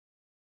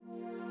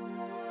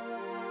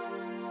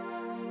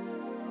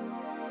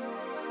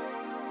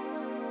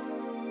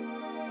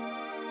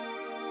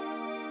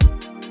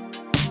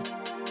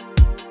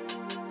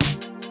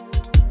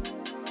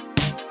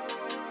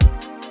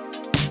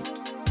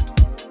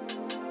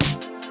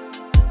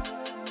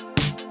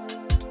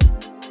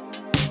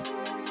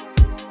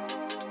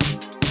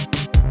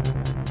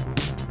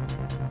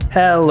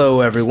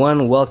Hello,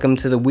 everyone. Welcome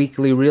to the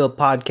Weekly Reel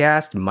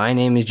podcast. My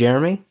name is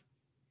Jeremy.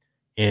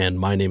 And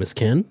my name is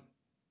Ken.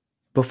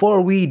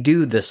 Before we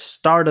do the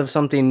start of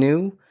something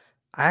new,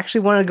 I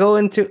actually want to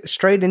go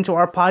straight into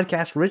our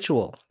podcast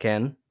ritual,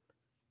 Ken,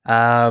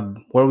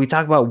 where we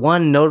talk about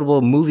one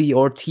notable movie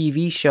or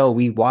TV show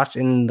we watched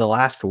in the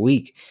last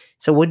week.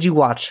 So, what'd you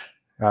watch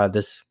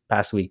this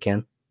past week,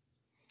 Ken?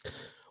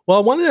 Well,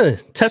 I wanted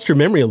to test your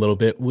memory a little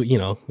bit.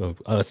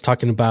 Of us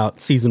talking about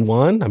season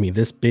one. I mean,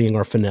 this being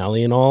our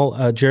finale and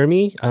all,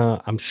 Jeremy.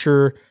 I'm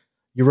sure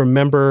you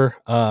remember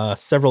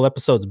several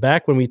episodes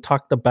back when we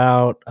talked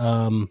about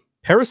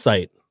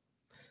Parasite.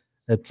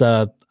 It's,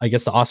 I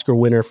guess, the Oscar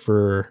winner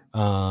for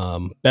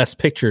Best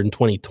Picture in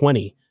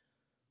 2020.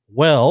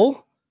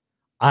 Well,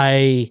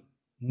 I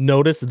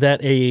noticed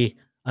that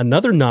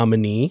another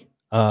nominee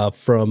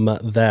from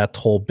that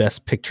whole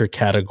Best Picture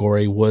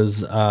category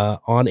was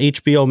on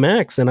HBO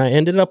Max, and I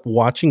ended up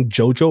watching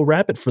Jojo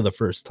Rabbit for the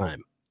first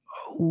time.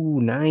 Oh,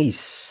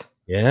 nice.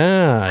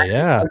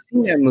 Yeah. I've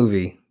seen that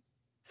movie,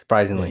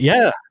 surprisingly.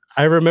 Yeah.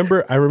 I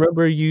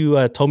remember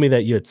you told me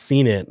that you had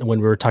seen it when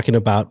we were talking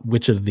about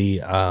which of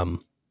the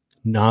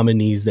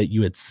nominees that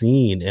you had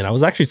seen, and I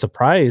was actually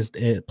surprised,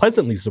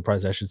 pleasantly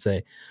surprised, I should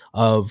say,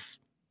 of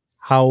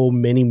how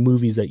many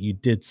movies that you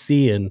did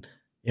see. And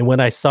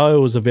when I saw it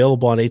was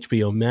available on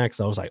HBO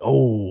Max, I was like,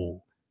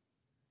 oh,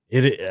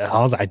 I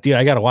was like, dude,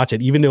 I gotta watch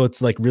it, even though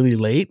it's like really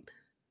late.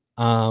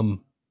 I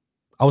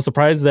was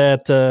surprised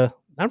that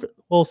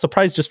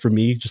surprised just for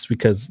me, just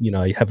because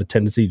I have a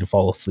tendency to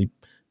fall asleep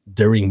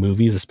during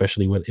movies,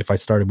 especially if I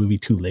start a movie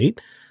too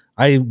late.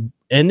 I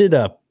ended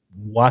up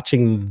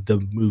watching the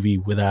movie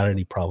without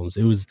any problems.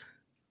 It was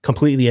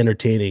completely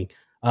entertaining.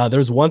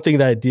 There's one thing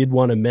that I did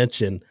want to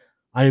mention.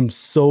 I am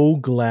so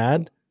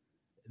glad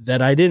that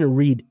I didn't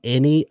read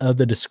any of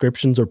the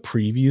descriptions or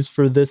previews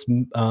for this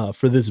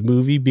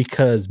movie,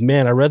 because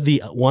man, I read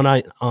the one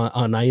on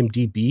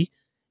IMDb,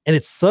 and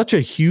it's such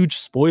a huge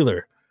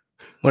spoiler.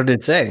 What did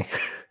it say?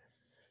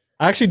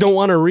 I actually don't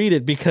want to read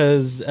it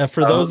because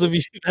for those of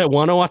you that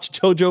want to watch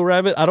Jojo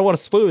Rabbit, I don't want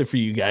to spoil it for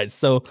you guys.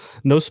 So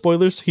no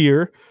spoilers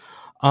here.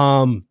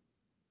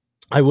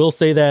 I will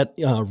say that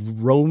I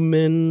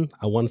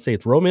want to say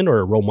it's Roman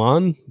or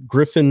Roman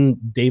Griffin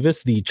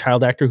Davis, the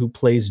child actor who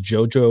plays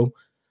Jojo,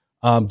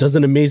 does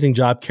an amazing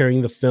job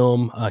carrying the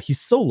film.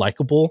 He's so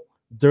likable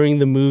during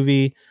the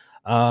movie.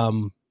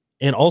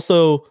 And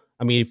also,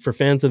 I mean, for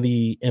fans of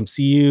the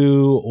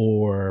MCU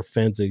or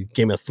fans of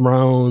Game of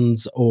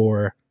Thrones,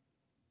 or,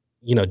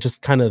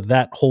 just kind of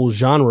that whole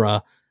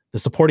genre, the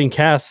supporting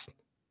cast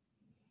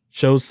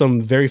shows some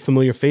very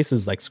familiar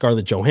faces like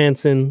Scarlett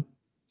Johansson,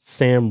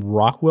 Sam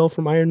Rockwell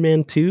from Iron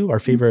Man 2, our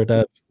favorite,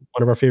 one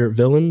of our favorite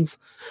villains,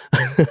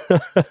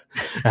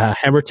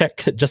 Hammer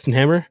Tech, Justin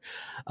Hammer,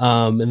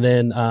 and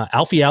then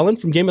Alfie Allen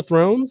from Game of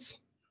Thrones,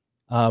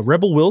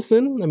 Rebel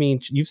Wilson. I mean,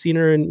 you've seen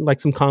her in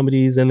like some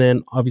comedies, and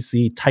then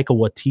obviously Taika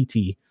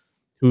Waititi,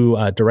 who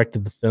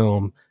directed the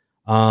film.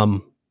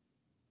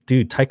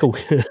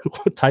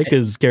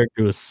 Taika's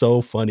character was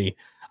so funny.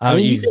 I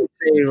mean, you can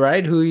say,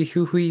 right, who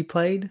he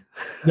played?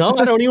 No,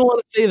 I don't even want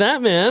to say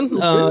that, man.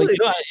 Really?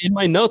 In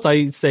my notes,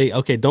 I say,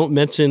 okay, don't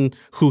mention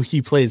who he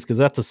plays because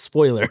that's a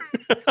spoiler.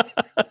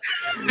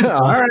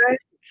 All right.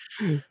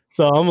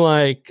 So I'm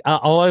like,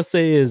 all I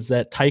say is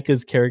that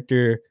Taika's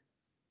character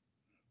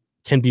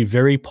can be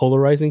very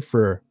polarizing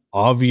for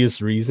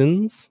obvious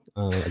reasons.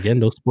 Again,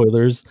 no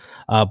spoilers.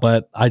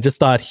 But I just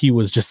thought he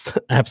was just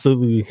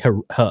absolutely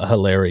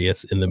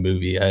hilarious in the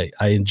movie. I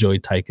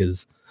enjoyed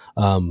Taika's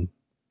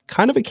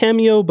kind of a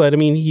cameo, but I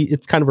mean,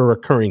 it's kind of a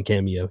recurring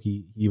cameo.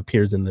 He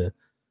appears in the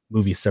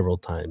movie several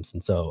times,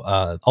 and so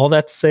all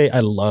that to say, I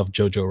love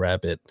Jojo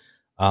Rabbit.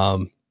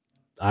 I'm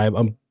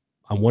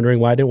wondering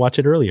why I didn't watch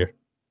it earlier.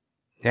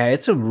 Yeah,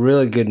 it's a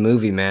really good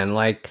movie, man.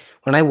 Like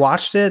when I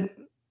watched it,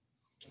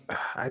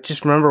 I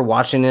just remember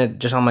watching it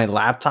just on my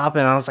laptop,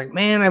 and I was like,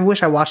 man, I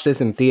wish I watched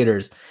this in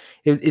theaters.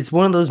 It's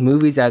one of those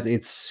movies that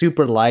it's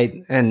super light,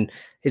 and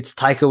it's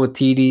Taika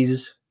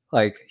Waititi's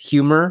like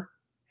humor,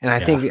 and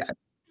I think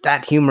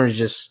that humor is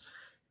just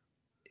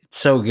it's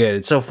so good.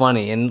 It's so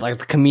funny, and like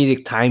the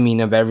comedic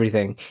timing of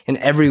everything, and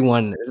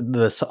everyone,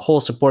 the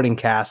whole supporting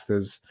cast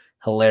is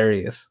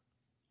hilarious.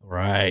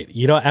 Right.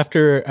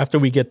 After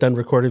we get done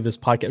recording this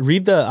podcast,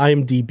 read the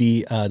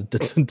IMDb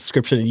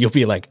description, and you'll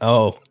be like,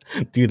 "Oh,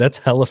 dude, that's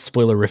hella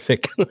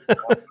spoilerific."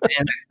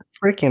 Man,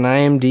 freaking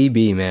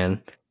IMDb,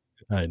 man.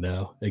 I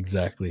know,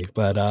 exactly.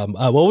 But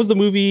what was the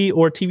movie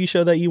or TV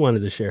show that you wanted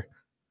to share?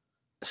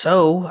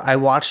 So I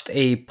watched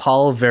a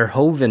Paul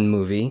Verhoeven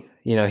movie.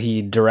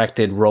 He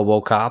directed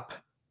RoboCop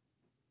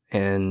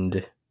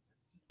and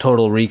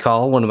Total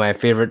Recall, one of my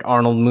favorite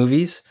Arnold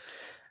movies.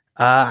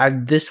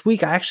 This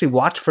week I actually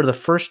watched for the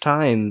first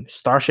time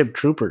Starship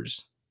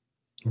Troopers.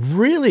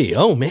 Really?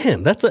 Oh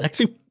man, that's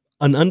actually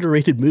an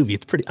underrated movie.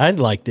 It's pretty. I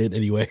liked it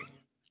anyway.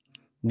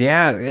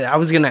 Yeah, I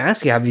was gonna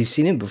ask you, have you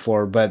seen it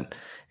before? But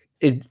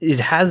it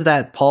has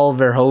that Paul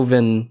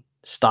Verhoeven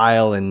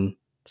style and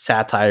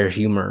satire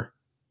humor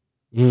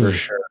for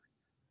sure.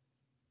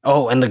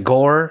 Oh, and the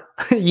gore.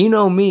 You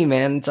know me,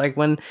 man. It's like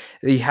when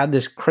you have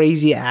this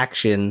crazy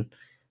action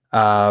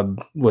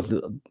with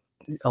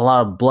a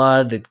lot of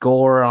blood and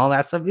gore and all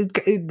that stuff.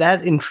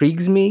 That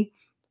intrigues me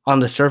on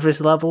the surface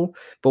level.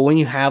 But when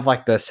you have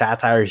like the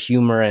satire,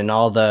 humor, and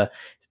all the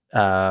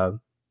uh,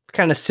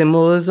 kind of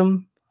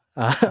symbolism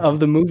of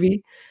the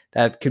movie,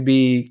 that could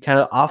be kind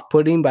of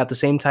off-putting, but at the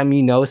same time,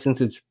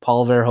 since it's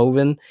Paul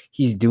Verhoeven,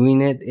 he's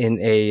doing it in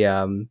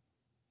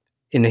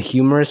a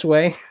humorous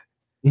way.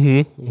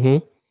 Hmm. Hmm.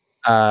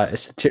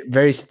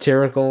 Very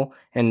satirical,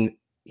 and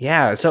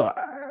yeah. So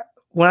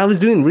when I was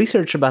doing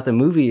research about the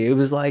movie, it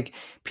was like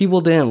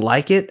people didn't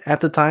like it at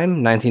the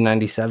time,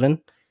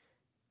 1997,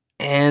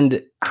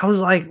 and I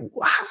was like,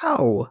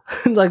 wow,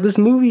 like this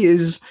movie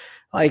is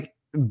like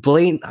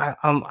blatant. I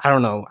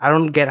don't know. I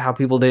don't get how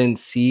people didn't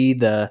see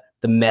the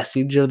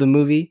message of the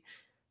movie.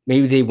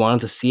 Maybe they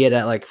wanted to see it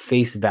at like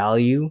face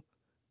value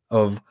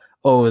of,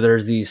 oh,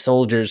 there's these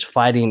soldiers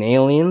fighting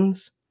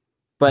aliens,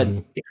 but Hmm.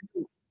 if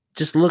you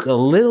just look a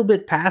little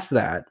bit past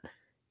that,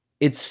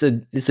 it's a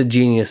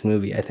genius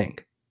movie, I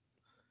think.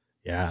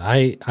 Yeah,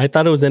 I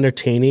thought it was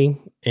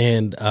entertaining,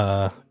 and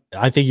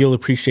I think you'll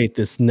appreciate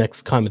this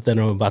next comment that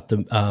I'm about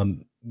to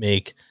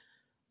make.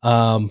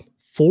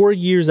 4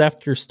 years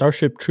after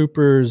Starship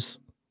Troopers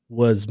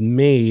was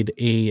made,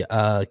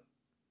 a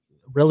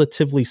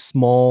relatively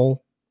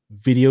small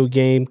video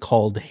game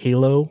called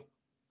Halo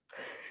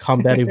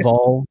Combat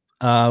Evolved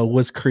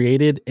was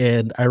created,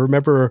 and I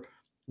remember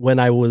when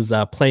I was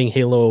playing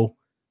Halo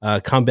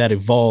Combat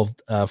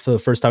Evolved for the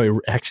first time,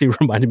 it actually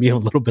reminded me of a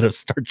little bit of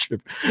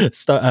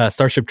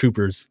Starship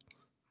Troopers.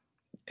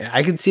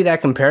 I could see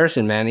that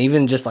comparison, man.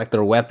 Even just like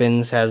their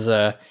weapons has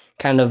a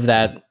kind of Mhm.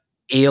 that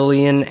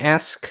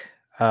alien-esque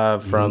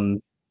Mhm.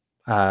 from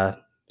uh,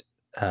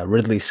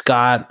 Ridley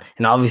Scott,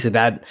 and obviously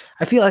that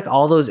I feel like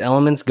all those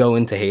elements go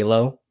into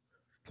Halo.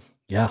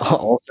 Yeah.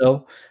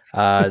 Also,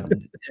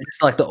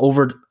 it's like the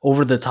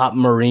over the top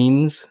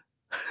Marines.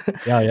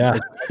 Yeah, yeah.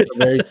 It's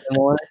also very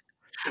similar.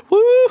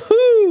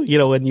 Woohoo! You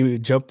know, when you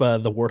jump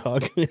the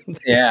warthog, you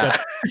got Yeah,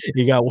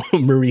 you got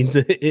Marines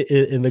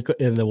in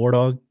the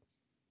warthog.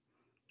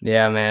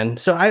 yeah, man.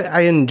 So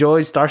I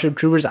enjoyed Starship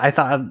Troopers. I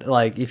thought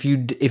like if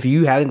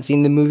you hadn't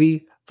seen the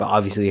movie, but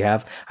obviously you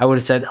have, I would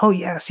have said, oh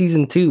yeah,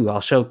 season two.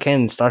 I'll show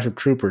Ken Starship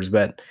Troopers,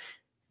 but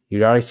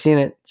you'd already seen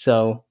it,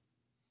 so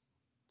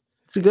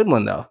it's a good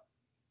one though.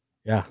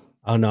 Yeah.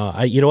 Oh no.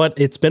 You know what?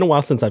 It's been a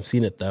while since I've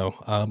seen it though.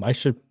 I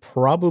should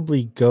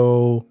probably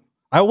go.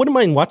 I wouldn't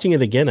mind watching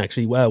it again.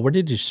 Actually, where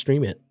did you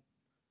stream it?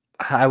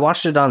 I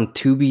watched it on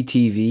Tubi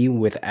TV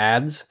with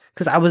ads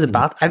because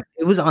Mhm.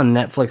 it was on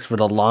Netflix for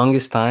the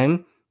longest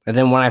time, and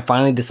then when I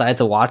finally decided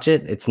to watch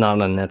it, it's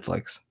not on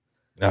Netflix.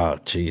 Oh,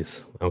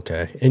 geez.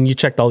 Okay. And you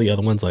checked all the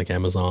other ones like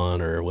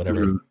Amazon or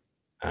whatever. Mhm.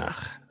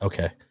 Ah,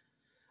 okay.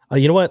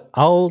 You know what?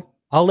 I'll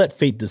let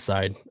fate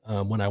decide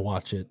when I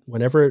watch it.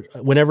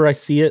 Whenever I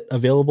see it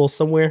available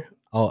somewhere,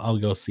 I'll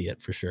go see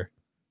it for sure.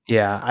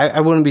 Yeah,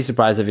 I wouldn't be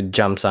surprised if it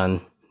jumps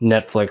on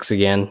Netflix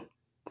again,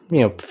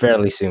 Mhm.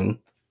 fairly soon.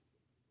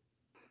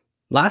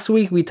 Last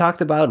week we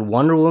talked about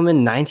Wonder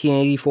Woman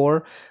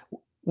 1984.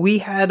 We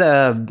had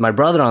my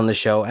brother on the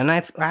show, and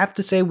I have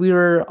to say we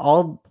were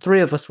all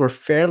three of us were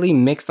fairly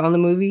mixed on the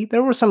movie.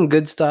 There was some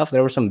good stuff,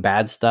 there was some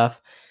bad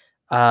stuff.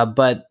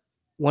 But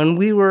when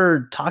we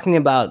were talking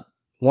about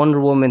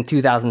Wonder Woman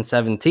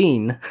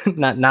 2017,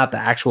 not the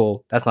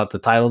actual, that's not the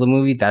title of the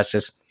movie. That's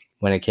just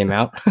when it came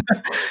out.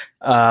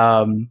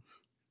 um,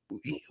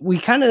 we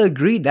kind of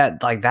agreed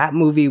that like that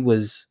movie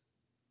was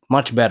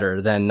much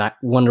better than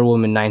Wonder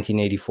Woman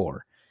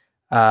 1984,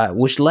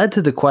 which led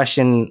to the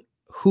question: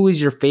 who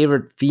is your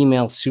favorite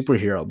female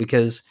superhero?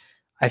 Because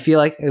I feel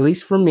like, at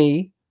least for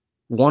me,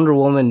 Wonder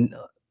Woman,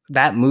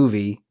 that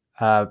movie,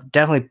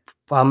 definitely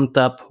pumped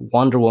up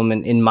Wonder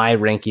Woman in my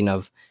ranking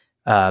of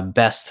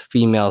best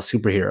female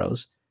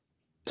superheroes.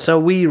 So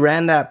we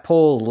ran that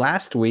poll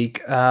last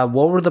week.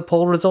 What were the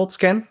poll results,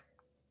 Ken?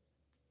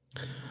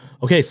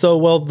 Okay, so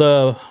well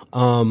the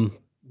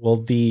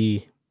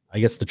I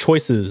guess the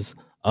choices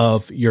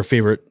of your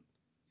favorite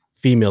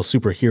female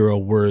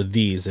superhero were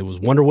these. It was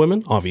Wonder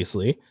Woman,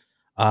 obviously.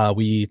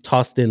 We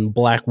tossed in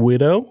Black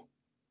Widow,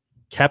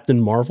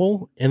 Captain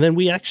Marvel, and then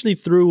we actually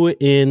threw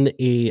in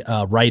a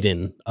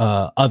write-in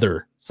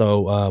other.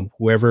 So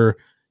whoever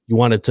you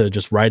wanted to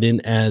just write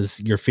in as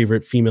your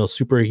favorite female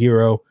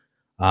superhero,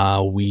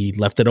 we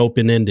left it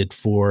open ended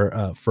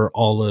for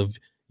all of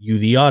you,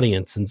 the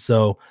audience. And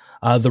so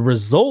the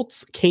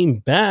results came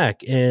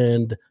back,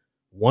 and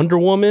Wonder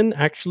Woman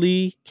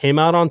actually came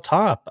out on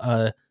top.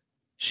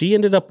 She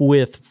ended up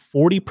with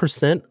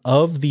 40%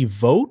 of the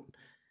vote,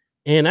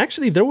 and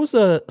actually, there was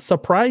a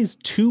surprise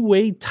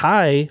two-way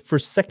tie for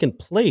second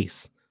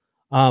place.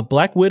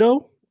 Black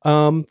Widow,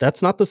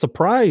 that's not the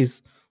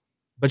surprise,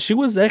 but she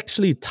was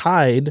actually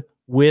tied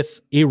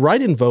with a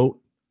write-in vote,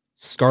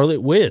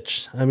 Scarlet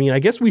Witch. I mean, I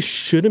guess we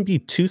shouldn't be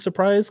too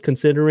surprised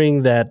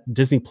considering that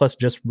Disney Plus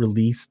just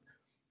released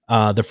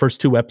the first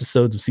two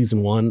episodes of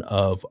season one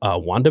of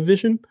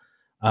WandaVision.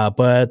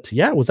 But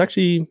yeah, it was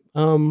actually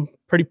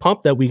pretty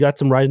pumped that we got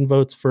some write-in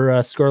votes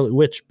for Scarlet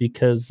Witch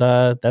because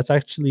that's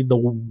actually the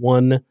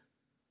one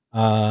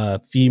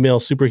female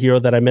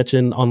superhero that I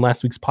mentioned on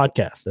last week's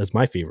podcast as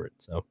my favorite.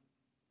 So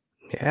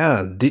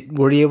Yeah.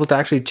 Were you able to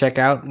actually check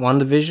out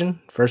WandaVision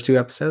first two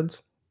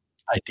episodes?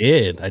 I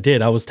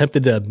did. I was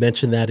tempted to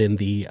mention that in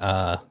the.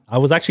 I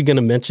was actually going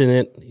to mention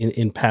it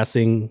in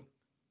passing,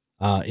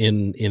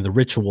 in the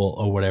ritual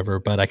or whatever,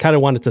 but I kind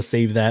of wanted to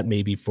save that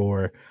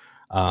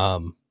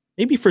um,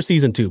 maybe for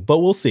season two. But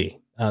we'll see.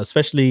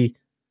 Especially,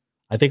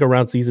 I think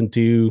around season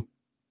two,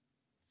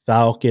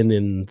 Falcon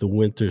and the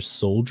Winter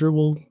Soldier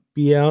will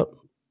be out.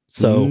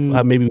 So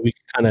Mm. maybe we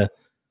can kind of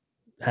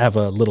have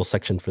a little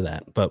section for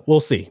that, but we'll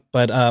see.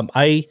 But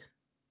I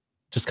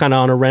just kind of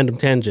on a random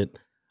tangent,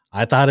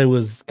 I thought it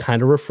was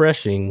kind of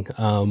refreshing.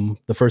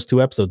 The first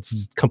two episodes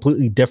is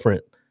completely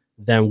different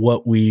than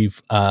what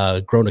we've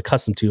grown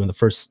accustomed to in the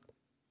first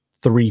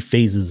three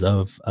phases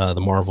of the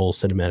Marvel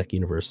Cinematic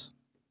Universe.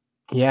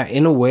 Yeah,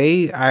 in a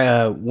way,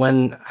 I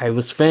when I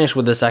was finished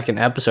with the second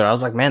episode, I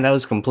was like, man, that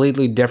was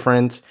completely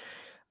different.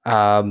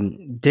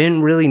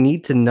 Didn't really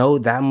need to know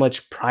that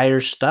much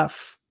prior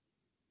stuff.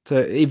 So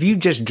if you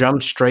just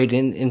jump straight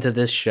into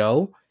this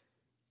show,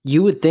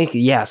 you would think,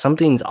 yeah,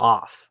 something's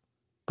off.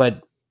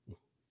 But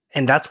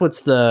and that's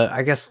what's the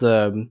I guess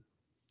the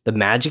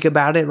magic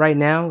about it right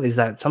now is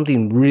that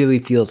something really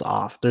feels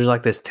off. There's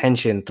like this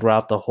tension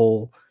throughout the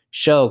whole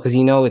show because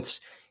you know it's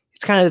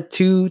kind of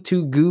too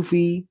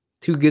goofy,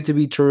 too good to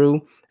be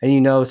true, and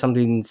you know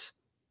something's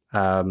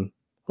a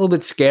little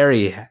bit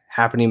scary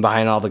happening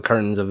behind all the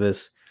curtains of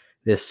this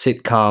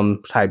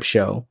sitcom type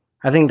show.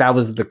 I think that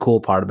was the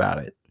cool part about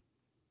it.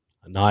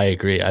 No, I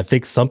agree. I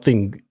think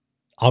something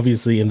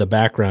obviously in the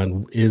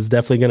background is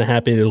definitely going to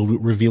happen. It'll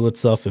reveal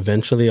itself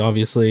eventually.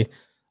 Obviously,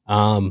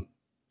 um,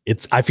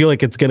 it's. I feel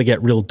like it's going to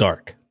get real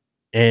dark,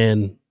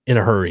 and in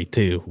a hurry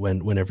too.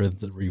 Whenever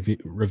the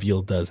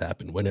reveal does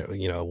happen,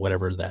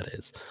 whatever that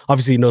is.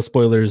 Obviously, no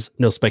spoilers,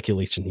 no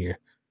speculation here.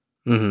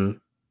 Mm-hmm.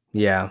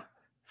 Yeah,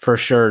 for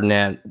sure,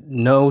 Nat.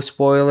 No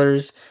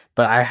spoilers,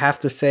 but I have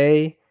to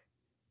say,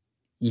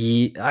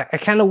 I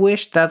kind of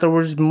wish that there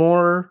was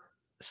more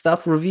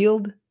stuff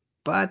revealed.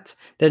 But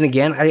then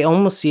again, I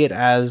almost see it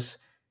as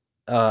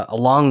a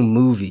long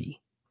movie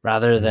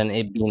rather Mhm. than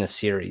it being a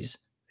series.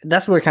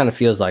 That's what it kind of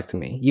feels like to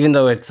me. Even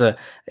though it's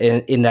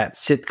in that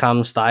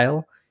sitcom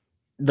style,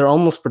 they're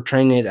almost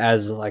portraying it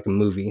as like a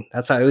movie.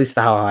 That's at least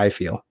how I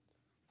feel.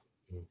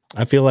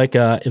 I feel like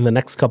in the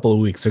next couple of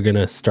weeks they're going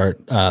to start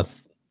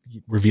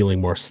revealing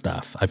more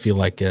stuff. I feel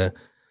like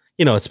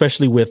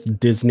especially with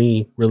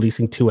Disney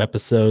releasing two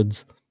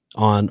episodes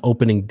on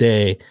opening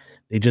day,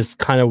 they just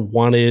kind of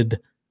wanted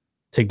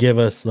to give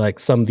us like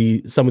some of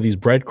these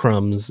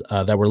breadcrumbs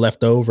that were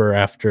left over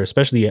after,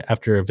 especially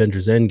after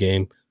Avengers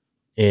Endgame,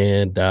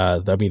 and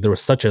I mean there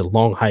was such a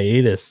long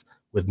hiatus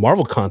with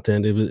Marvel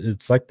content.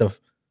 It's like the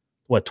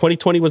what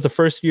 2020 was the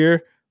first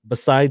year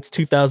besides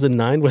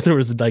 2009 where there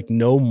was like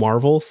no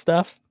Marvel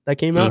stuff that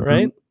came out, Hmm.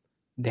 right?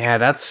 Yeah,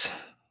 that's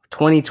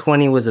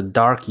 2020 was a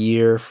dark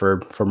year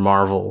for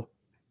Marvel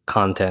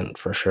content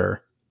for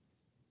sure.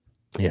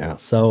 Yeah,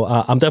 so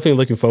I'm definitely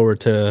looking forward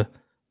to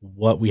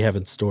what we have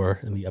in store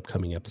in the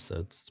upcoming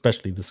episodes,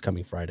 especially this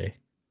coming Friday.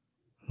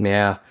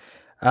 Yeah.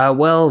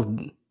 Well,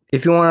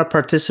 if you want to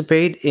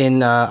participate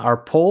in our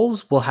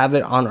polls, we'll have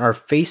it on our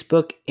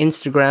Facebook,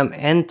 Instagram,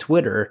 and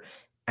Twitter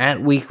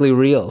at Weekly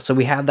Reel. So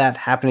we have that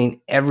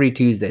happening every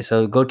Tuesday.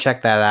 So go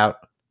check that out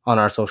on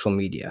our social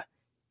media.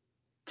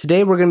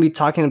 Today we're going to be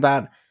talking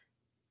about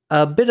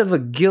a bit of a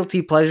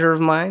guilty pleasure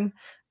of mine.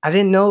 I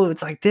didn't know.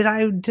 It's like, did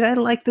I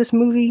like this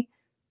movie?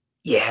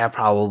 Yeah,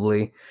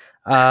 probably.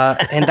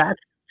 And that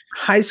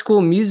High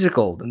School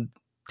Musical,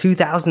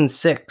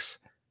 2006.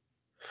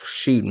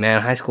 Shoot,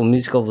 man, High School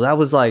Musical. That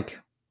was like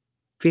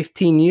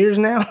 15 years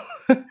now.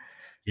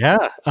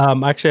 Yeah,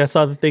 actually, I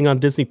saw the thing on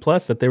Disney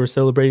Plus that they were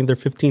celebrating their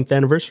 15th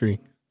anniversary.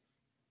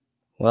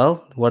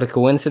 Well, what a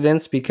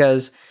coincidence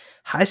because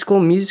High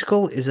School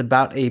Musical is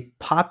about a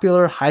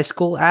popular high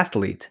school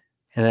athlete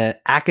and an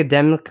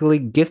academically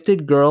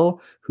gifted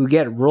girl who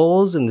get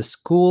roles in the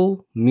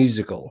school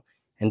musical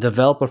and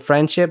develop a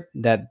friendship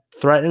that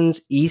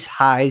threatens East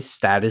High's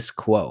status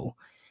quo.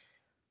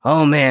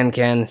 Oh man,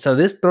 Ken. So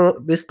this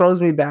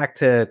throws me back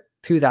to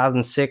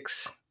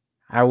 2006.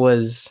 I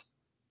was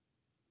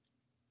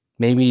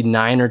maybe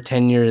 9 or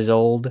 10 years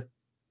old.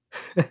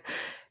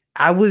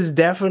 I was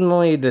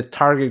definitely the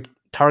target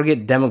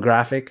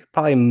demographic,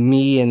 probably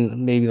me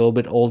and maybe a little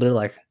bit older,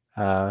 like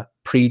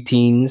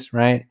preteens,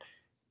 right?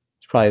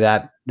 It's probably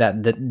that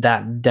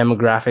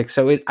demographic.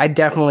 So I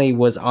definitely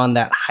was on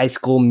that High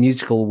School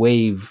Musical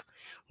wave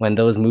when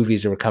those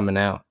movies were coming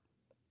out.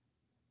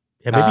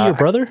 Yeah, maybe Uh, your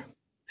brother.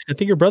 I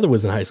think your brother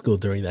was in high school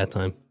during that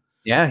time.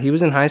 yeah, he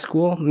was in high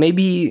school.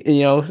 Maybe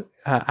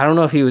I don't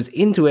know if he was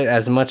into it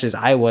as much as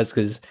I was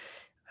because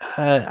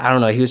I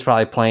don't know. He was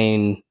probably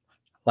playing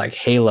like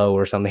Halo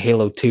or something,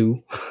 Halo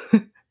 2.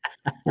 You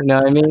know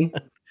what I mean?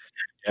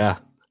 Yeah,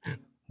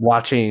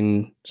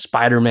 Watching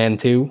Spider-Man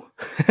 2.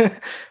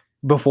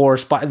 before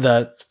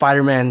the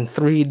Spider-Man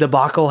 3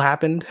 debacle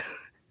happened.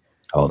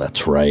 Oh,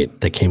 that's right.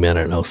 They came out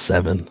in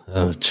 '07.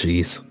 Oh,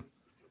 jeez.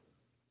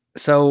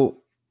 So,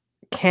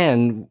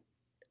 Ken,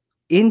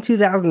 in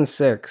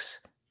 2006,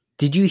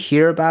 did you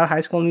hear about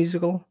High School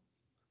Musical?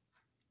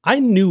 I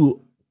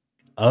knew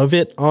of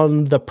it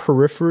on the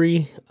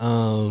periphery.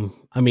 I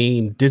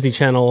mean, Disney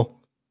Channel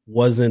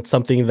wasn't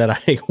something that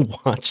I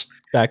watched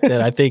back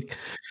then. I think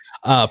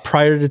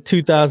prior to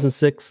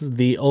 2006,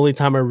 the only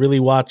time I really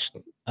watched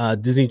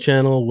Disney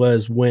Channel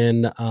was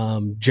when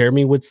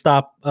Jeremy would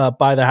stop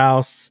by the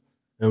house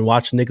and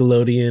watch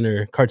Nickelodeon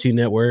or Cartoon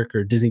Network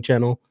or Disney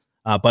Channel.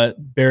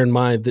 But bear in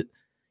mind that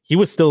he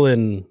was still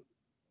in,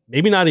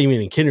 maybe not even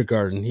in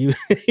kindergarten. He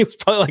he was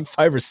probably like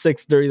 5 or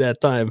 6 during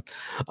that time.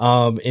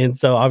 And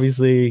so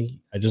obviously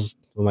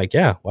I'm like,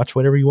 yeah, watch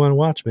whatever you want to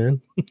watch,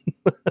 man.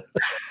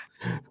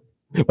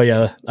 But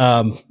yeah,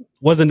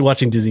 wasn't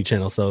watching Disney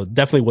Channel, so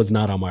definitely was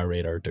not on my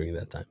radar during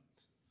that time.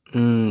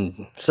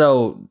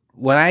 So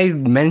when I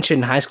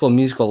mentioned High School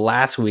Musical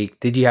last week,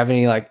 did you have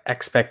any like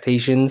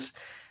expectations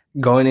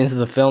going into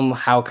the film?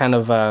 How kind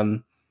of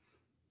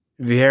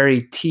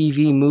very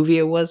TV movie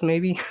it was,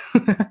 maybe?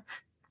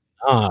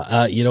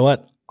 You know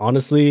what?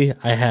 Honestly,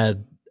 I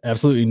had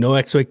absolutely no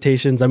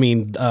expectations. I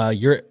mean,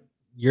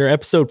 your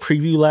episode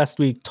preview last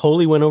week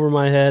totally went over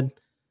my head.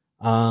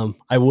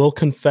 I will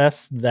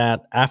confess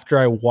that after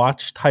I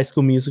watched High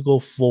School Musical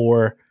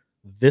for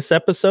this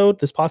episode,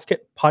 this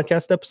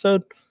podcast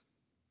episode,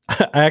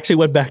 I actually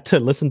went back to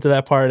listen to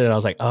that part and I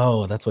was like,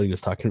 oh, that's what he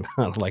was talking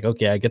about. I'm like,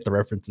 okay, I get the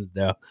references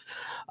now.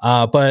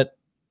 But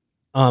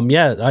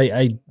yeah,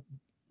 I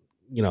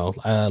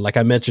like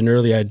I mentioned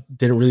earlier, I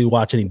didn't really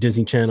watch any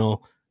Disney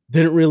Channel.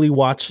 Didn't really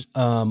watch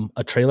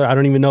a trailer. I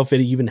don't even know if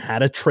it even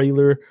had a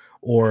trailer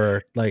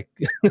or like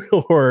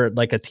or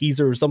like a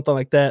teaser or something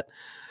like that.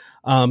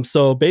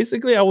 So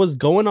basically, I was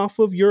going off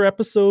of your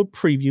episode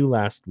preview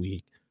last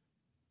week,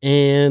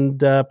 and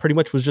pretty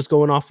much was just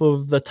going off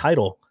of the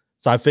title.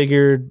 So I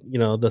figured,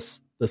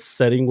 the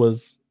setting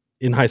was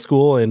in high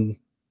school and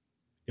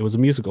it was a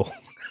musical.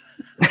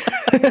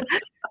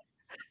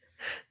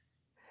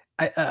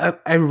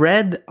 I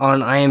read on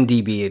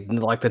IMDb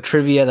like the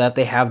trivia that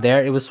they have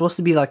there. It was supposed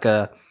to be like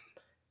a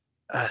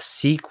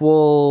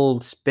sequel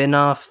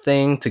spin-off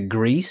thing to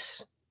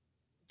Grease,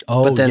 but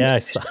Oh then yeah, they I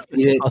just saw,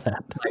 made it saw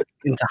that. like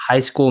into High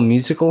School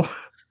Musical.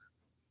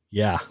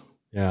 Yeah,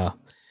 yeah.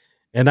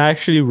 And I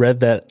actually read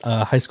that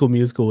High School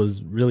Musical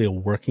was really a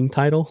working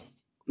title,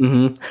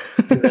 hmm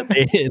and then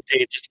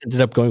they just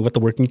ended up going with the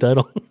working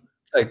title.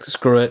 Like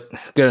screw it,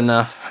 good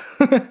enough.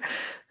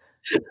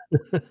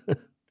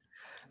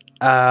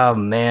 Oh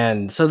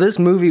man! So this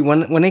movie,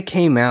 when it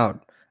came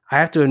out, I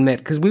have to admit,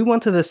 because we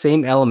went to the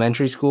same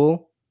elementary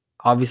school,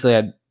 obviously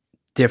at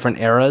different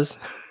eras,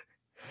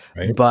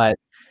 Right? but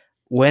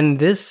when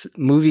this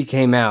movie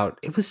came out,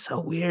 it was so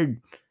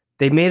weird.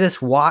 They made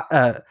us watch.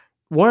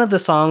 One of the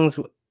songs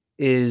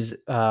is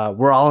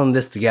 "We're All in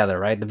This Together,"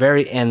 right? The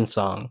very end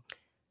song.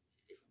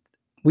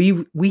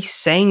 We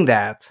sang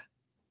that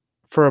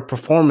for a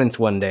performance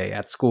one day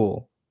at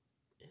school,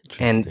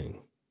 and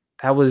Interesting.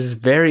 that was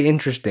very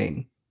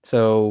interesting.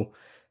 So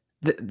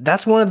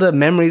that's one of the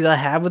memories I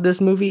have with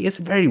this movie. It's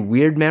a very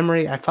weird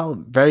memory. I felt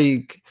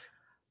very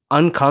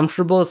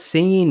uncomfortable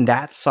singing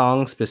that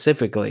song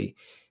specifically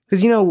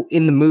because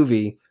in the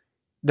movie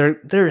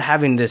they're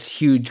having this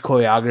huge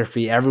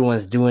choreography.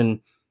 Everyone's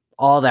doing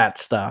all that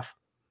stuff,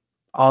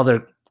 all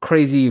their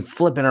crazy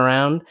flipping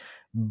around.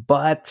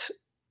 But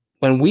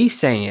when we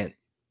sang it,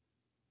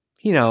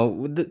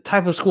 the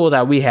type of school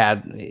that we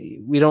had,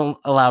 we don't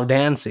allow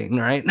dancing,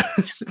 right?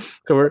 So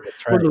That's we're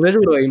right.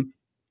 literally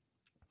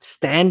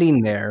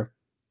standing there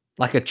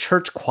like a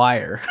church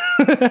choir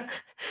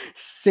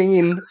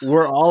singing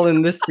 "We're all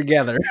in this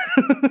together."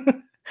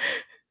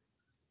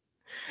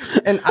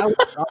 And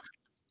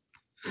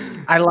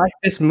I like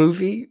this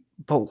movie,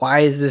 but why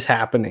is this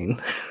happening?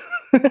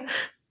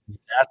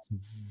 That's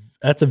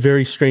that's a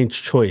very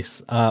strange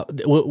choice.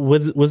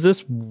 Was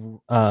this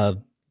uh,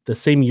 the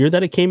same year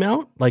that it came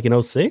out, like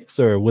in '06,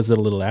 or was it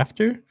a little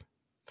after?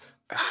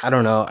 I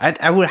don't know.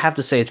 I would have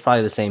to say it's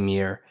probably the same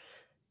year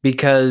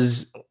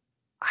because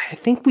I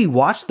think we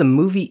watched the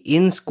movie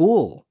in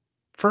school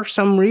for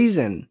some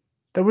reason.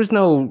 There was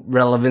no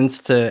relevance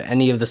to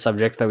any of the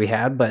subjects that we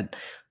had, but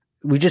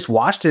we just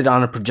watched it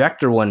on a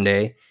projector one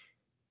day.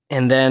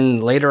 And then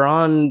later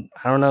on,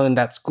 I don't know, in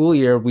that school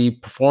year, we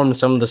performed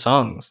some of the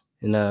songs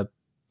in a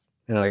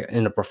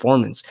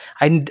performance.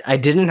 I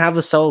didn't have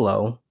a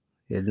solo,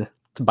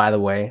 by the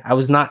way. I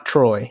was not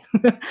Troy,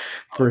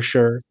 for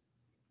sure.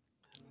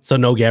 So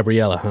no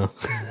Gabriella, huh?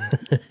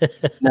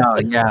 No,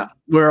 yeah.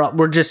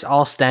 We're just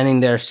all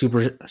standing there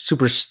super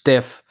super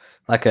stiff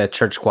like a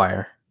church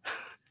choir.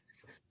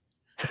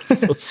 That's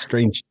so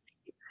strange.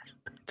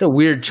 It's a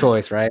weird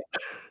choice, right?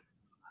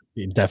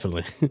 Yeah,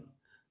 definitely.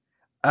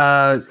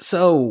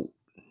 So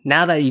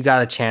now that you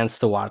got a chance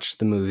to watch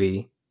the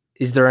movie,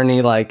 is there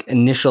any like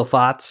initial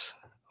thoughts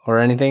or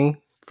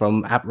anything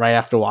from right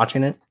after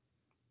watching it?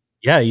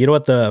 Yeah, you know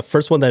what? The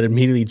first one that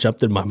immediately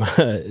jumped in my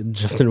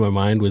jumped into my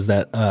mind was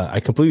that I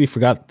completely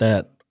forgot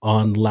that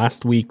on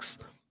last week's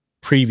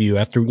preview,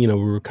 after we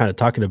were kind of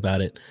talking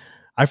about it,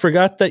 I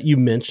forgot that you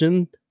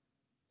mentioned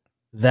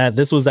that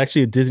this was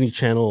actually a Disney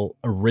Channel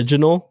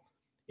original,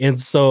 and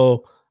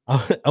so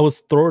I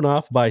was thrown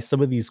off by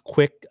some of these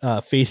quick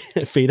fade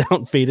fade out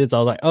and fade ins. I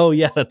was like, oh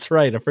yeah, that's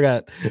right. I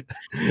forgot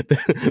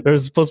there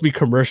was supposed to be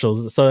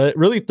commercials, so it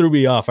really threw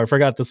me off. I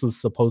forgot this was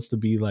supposed to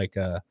be like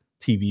a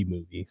TV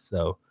movie.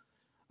 So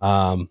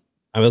that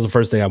was the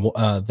first thing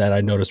that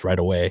I noticed right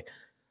away.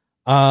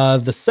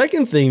 The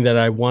second thing that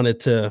I wanted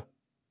to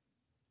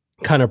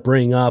kind of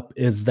bring up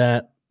is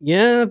that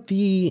yeah,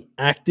 the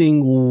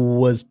acting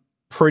was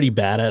pretty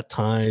bad at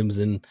times,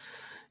 and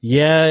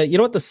yeah, you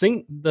know what, the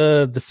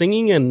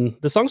singing and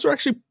the songs were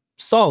actually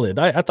solid.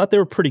 I thought they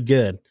were pretty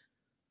good.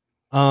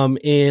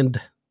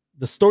 And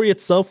the story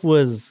itself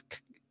was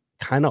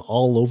kind of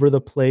all over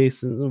the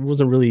place, and it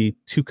wasn't really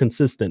too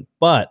consistent.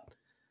 But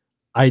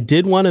I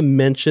did want to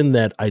mention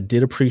that I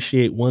did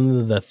appreciate one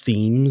of the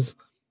themes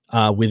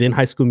within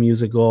High School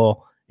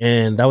Musical,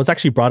 and that was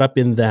actually brought up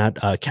in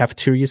that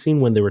cafeteria scene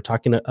when they were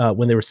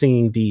when they were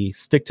singing the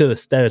 "Stick to the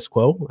Status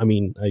Quo." I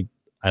mean,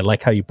 I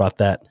like how you brought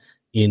that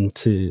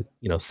into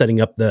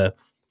setting up the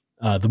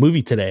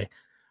movie today.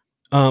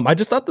 I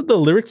just thought that the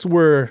lyrics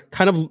were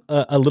kind of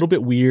a little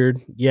bit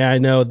weird. Yeah, I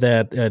know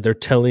that they're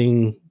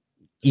telling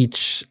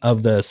each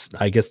of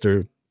I guess,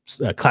 their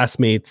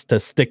classmates to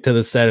stick to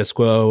the status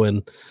quo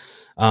and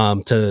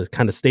to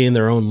kind of stay in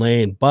their own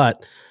lane.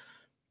 But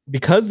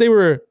because they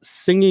were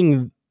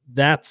singing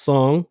that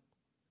song,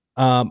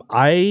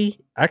 I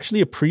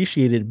actually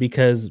appreciated it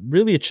because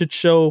really it should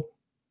show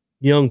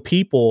young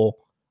people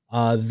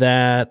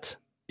that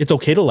it's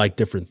okay to like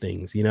different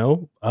things.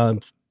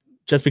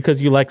 Just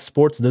because you like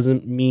sports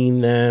doesn't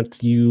mean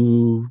that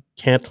you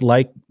can't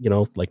like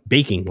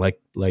baking, was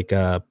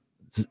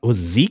it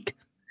Zeke.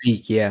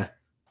 Zeke, yeah.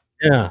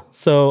 Yeah.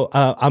 So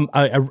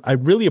I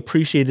really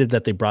appreciated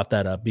that they brought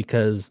that up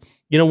because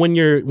when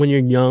you're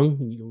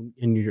young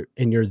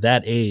and you're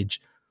that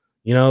age,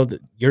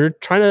 you're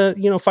trying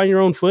to find your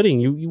own footing.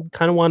 You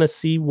kind of want to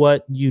see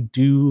what you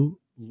do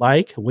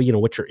like, what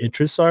your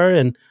interests are,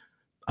 and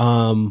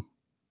um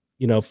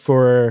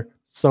for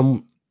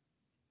some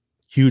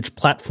huge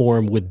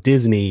platform with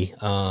Disney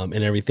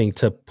and everything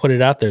to put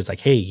it out there, it's like,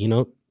 hey,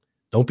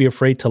 don't be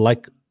afraid to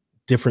like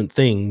different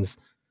things.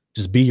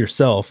 Just be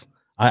yourself.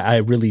 I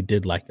really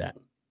did like that.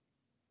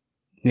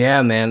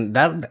 Yeah, man.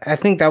 That I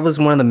think that was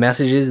one of the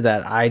messages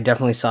that I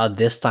definitely saw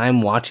this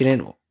time watching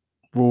it,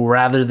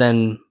 rather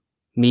than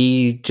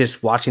me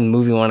just watching the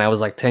movie when I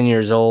was like 10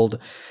 years old,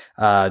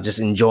 just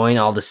enjoying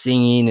all the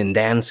singing and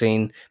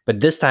dancing.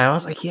 But this time I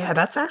was like, yeah,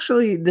 that's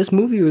actually this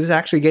movie was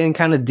actually getting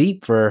kind of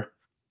deep for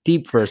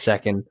a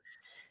second.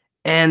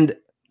 And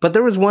but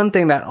there was one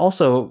thing that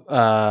also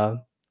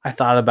I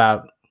thought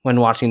about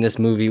when watching this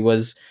movie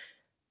was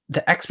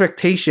the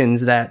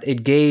expectations that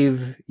it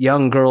gave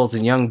young girls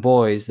and young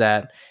boys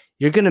that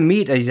you're gonna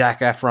meet a Zac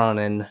Efron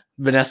and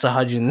Vanessa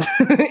Hudgens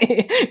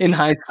in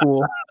high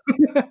school.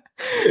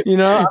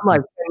 I'm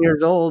like 10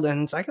 years old,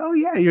 and it's like, oh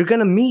yeah, you're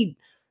gonna meet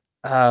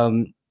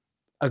um,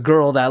 a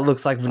girl that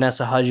looks like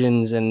Vanessa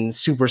Hudgens and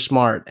super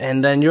smart,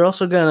 and then you're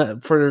also gonna,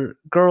 for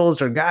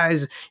girls or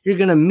guys, you're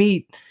gonna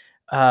meet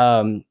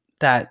um,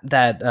 that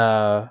that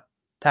uh,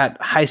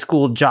 that high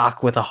school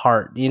jock with a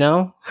heart,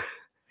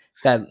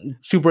 that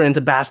super into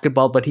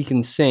basketball, but he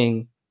can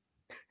sing.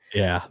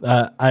 Yeah,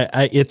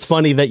 it's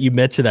funny that you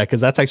mentioned that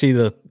because that's actually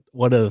the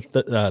one of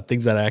the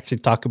things that I actually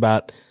talk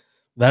about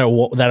that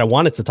I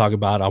wanted to talk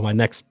about on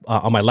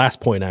my last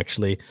point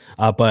actually.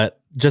 But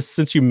just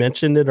since you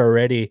mentioned it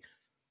already,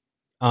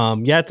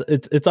 yeah,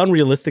 it's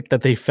unrealistic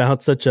that they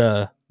found such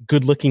a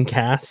good looking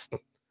cast.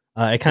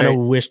 I kind of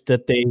Right. wish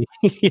that they,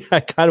 yeah, I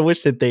kind of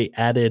wish that they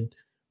added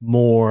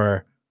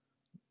more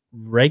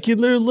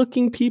regular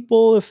looking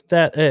people. If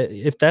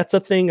that's a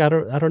thing, I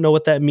don't know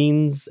what that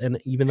means. And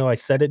even though I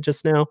said it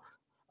just now,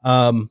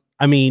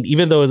 I mean,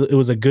 even though it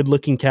was a good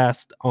looking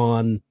cast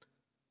on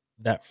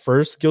that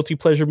first guilty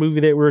pleasure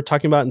movie that we were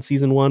talking about in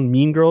season one,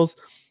 Mean Girls,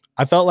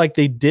 I felt like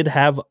they did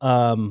have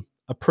a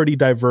pretty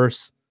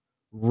diverse,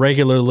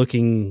 regular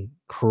looking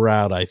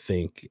crowd. I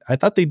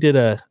thought they did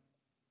a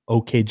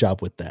okay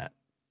job with that.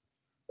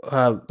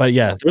 Uh, But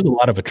yeah, there's a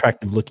lot of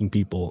attractive looking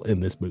people in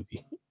this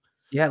movie.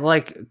 yeah,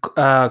 like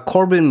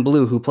Corbin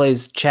Blue, who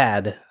plays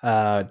Chad,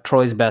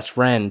 Troy's best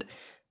friend.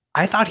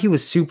 I thought he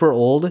was super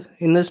old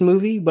in this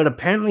movie, but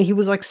apparently he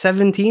was like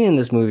 17 in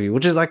this movie,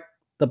 which is like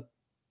the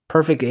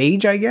perfect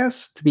age, I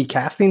guess, to be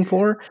casting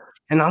for.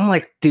 And I'm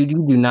like, dude,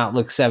 you do not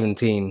look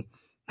 17,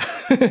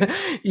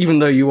 even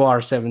though you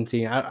are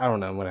 17. I don't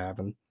know what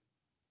happened.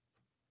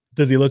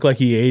 Does he look like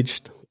he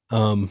aged?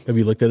 Have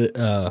you looked at it,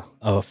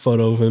 a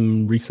photo of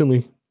him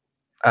recently?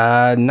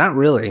 Not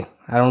really.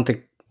 I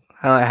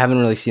haven't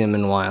really seen him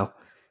in a while.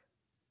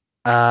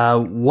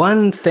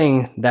 One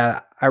thing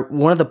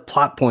one of the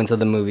plot points of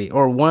the movie,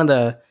 or one of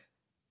the,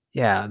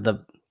 yeah,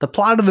 the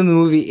plot of the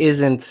movie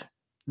isn't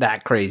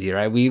that crazy,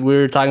 right? We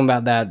were talking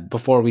about that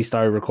before we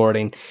started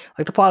recording.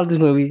 Like the plot of this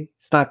movie,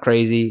 it's not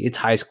crazy. It's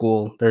high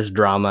school. There's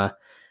drama.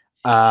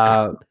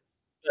 Uh,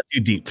 Not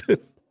too deep.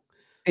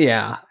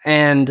 yeah,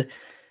 and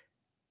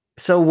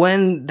so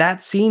when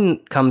that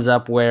scene comes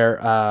up where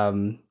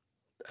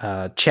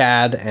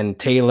Chad and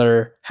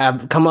Taylor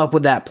have come up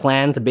with that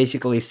plan to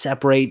basically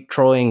separate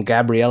Troy and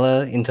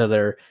Gabriella into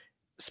their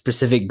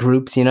specific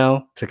groups,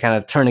 to kind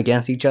of turn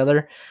against each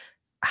other.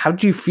 How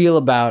do you feel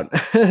about,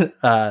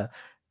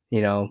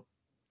 you know,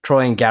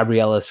 Troy and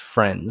Gabriella's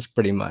friends,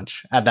 pretty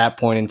much at that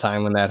point in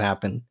time when that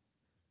happened?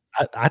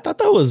 I thought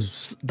that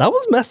was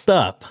messed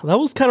up. That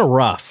was kind of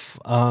rough.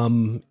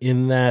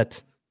 In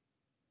that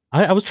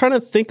I was trying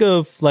to think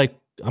of like,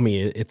 I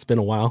mean, it's been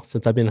a while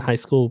since I've been in high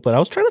school, but I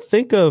was trying to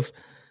think of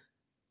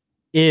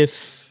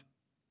if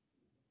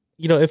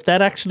if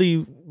that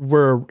actually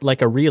were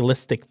like a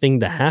realistic thing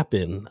to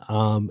happen.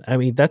 I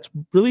mean, that's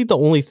really the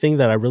only thing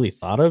that I really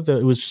thought of.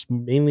 It was just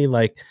mainly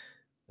like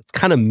it's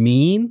kind of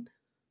mean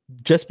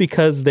just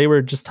because they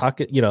were just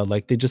talking,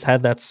 like they just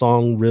had that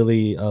song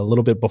really a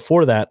little bit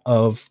before that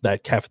of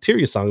that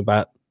cafeteria song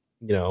about,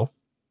 you know,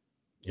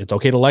 it's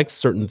okay to like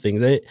certain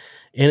things.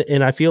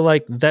 And I feel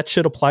like that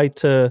should apply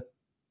to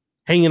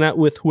hanging out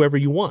with whoever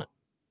you want.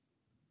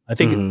 I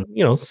think, Hmm.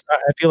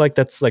 I feel like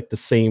that's like the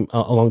same,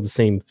 along the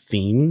same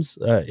themes.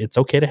 It's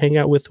okay to hang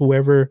out with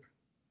whoever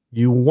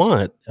you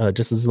want,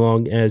 just as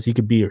long as you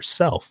could be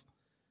yourself.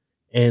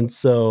 And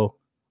so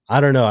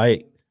I don't know.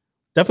 I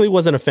definitely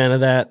wasn't a fan of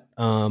that.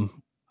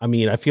 I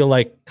mean, I feel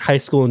like high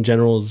school in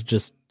general is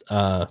just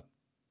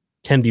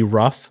can be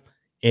rough,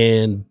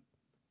 and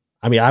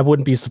I mean, I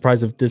wouldn't be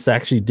surprised if this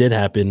actually did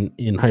happen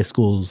in high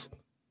schools,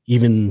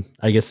 even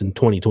I guess in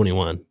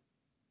 2021.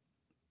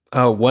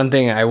 Oh, one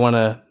thing I want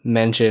to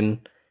mention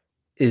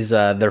is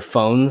their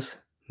phones.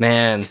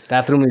 Man,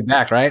 that threw me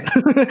back, right?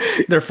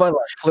 Their phone,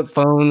 like flip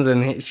phones,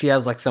 and she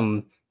has like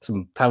some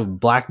type of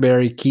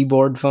BlackBerry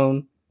keyboard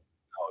phone.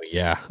 Oh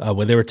yeah,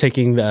 when they were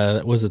taking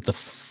the was it the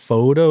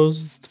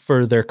photos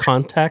for their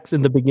contacts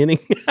in the beginning?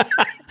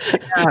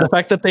 Yeah, The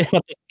fact that they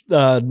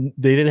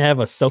didn't have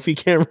a selfie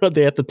camera,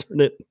 they had to turn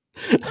it.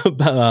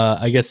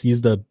 I guess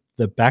use the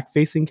back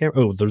facing camera.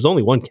 Oh, there's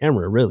only one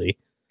camera really.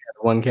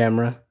 one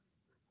camera.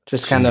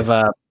 Just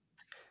Jeez.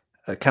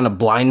 kind of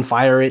blind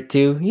fire it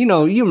too.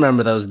 You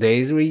remember those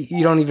days where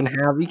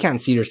you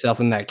can't see yourself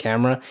in that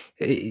camera.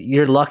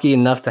 You're lucky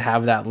enough to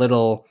have that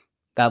little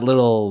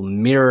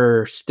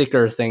mirror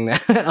sticker thing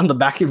that on the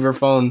back of your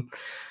phone,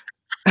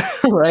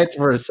 right,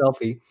 for a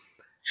selfie.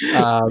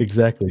 Um,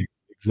 Exactly.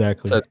 so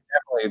Exactly.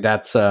 definitely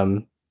that's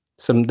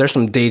there's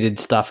some dated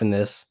stuff in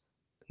this.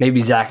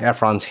 Maybe Zac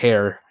Efron's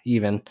hair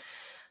even.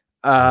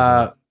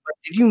 Mhm. But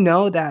did you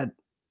know that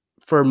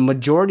for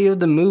majority of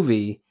the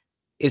movie,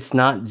 it's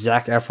not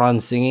Zac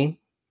Efron singing?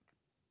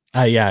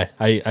 Yeah,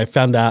 I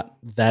found out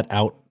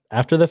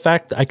after the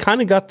fact. I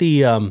kind of got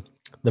the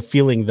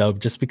feeling though,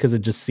 just because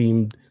it just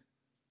seemed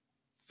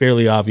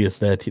fairly obvious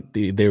that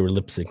they were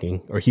lip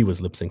syncing, or he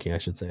was lip syncing, I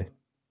should say.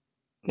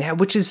 Yeah,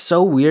 which is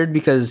so weird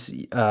because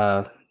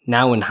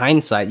now in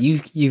hindsight,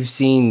 you've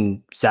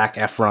seen Zac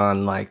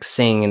Efron like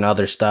sing and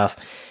other stuff.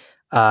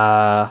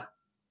 Uh,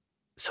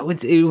 so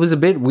it was a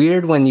bit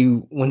weird when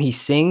he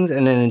sings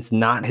and then it's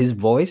not his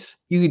voice.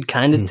 You could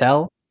kind of Mhm.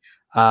 tell.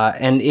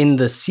 And in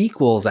the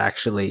sequels,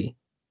 actually,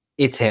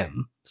 it's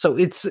him. So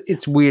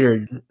it's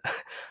weird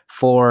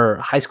for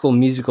High School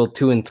Musical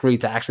 2 and 3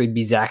 to actually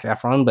be Zac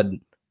Efron, but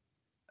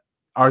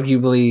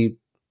arguably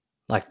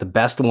like the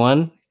best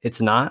one,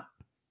 it's not.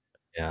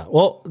 Yeah.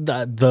 Well,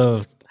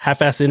 the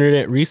half-ass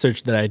internet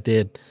research that I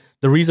did,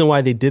 the reason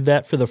why they did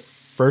that for the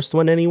first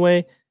one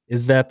anyway,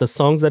 is that the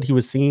songs that he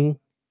was singing,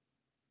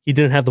 he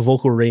didn't have the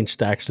vocal range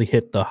to actually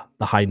hit the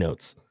high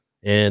notes,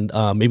 and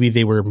maybe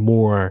they were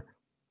more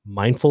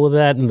mindful of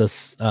that in the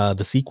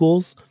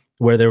sequels,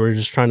 where they were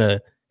just trying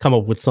to come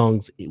up with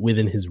songs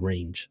within his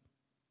range.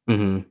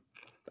 Mhm.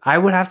 I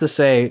would have to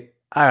say,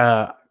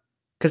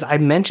 because I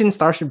mentioned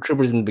Starship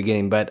Troopers in the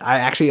beginning, but I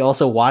actually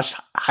also watched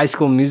High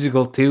School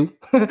Musical 2,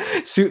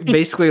 so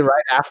basically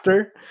right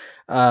after,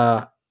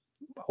 uh,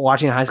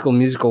 watching High School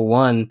Musical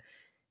 1,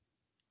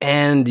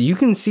 and you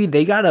can see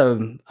they got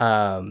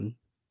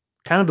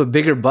kind of a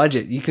bigger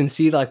budget. You can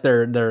see, like,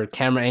 their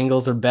camera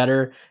angles are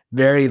better,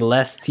 very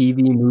less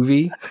TV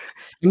movie.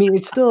 I mean,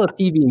 it's still a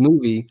TV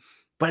movie,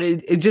 but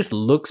it just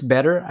looks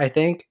better, I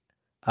think,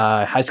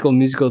 High School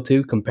Musical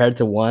 2 compared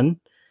to 1,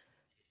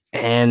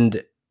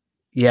 and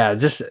yeah,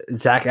 just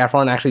Zac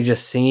Efron actually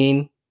just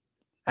singing.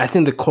 I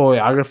think the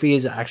choreography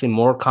is actually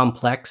more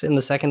complex in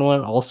the second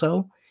one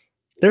also.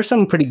 There's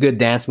some pretty good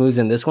dance moves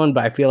in this one,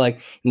 but I feel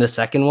like in the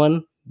second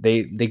one,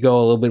 they go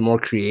a little bit more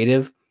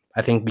creative.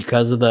 I think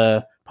because of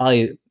the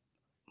probably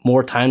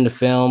more time to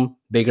film,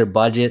 bigger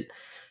budget.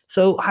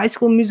 So High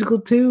School Musical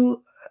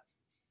 2,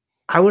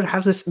 I would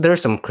have this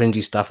there's some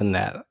cringy stuff in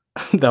that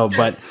though,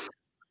 but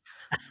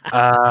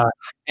uh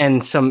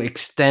and some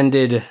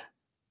extended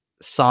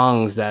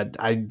songs that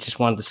I just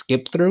wanted to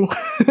skip through.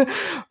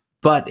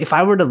 But if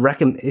I were to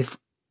recommend if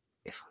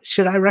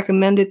should I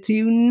recommend it to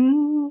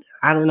you?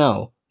 I don't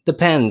know.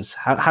 Depends.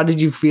 How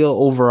did you feel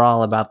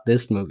overall about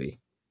this movie?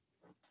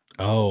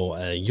 Oh,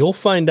 you'll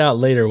find out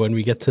later when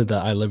we get to the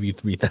 "I Love You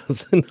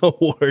 3000"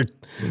 award.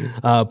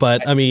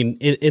 But I mean,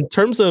 in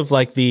terms of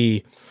like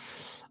the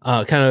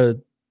kind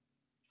of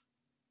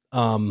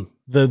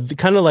the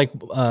kind of like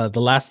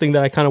the last thing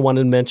that I kind of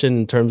wanted to mention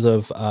in terms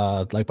of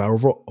like my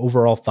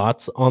overall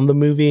thoughts on the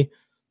movie,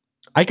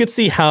 I could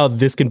see how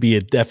this can be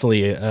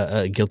definitely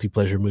a guilty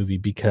pleasure movie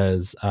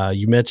because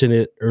you mentioned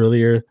it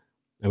earlier.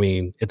 I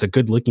mean, it's a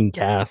good looking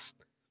cast.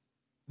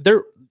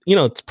 They're,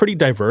 it's pretty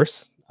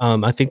diverse.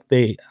 I think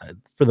they,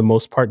 for the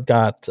most part,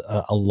 got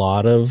a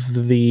lot of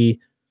the,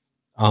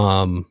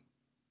 um,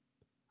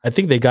 I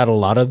think they got a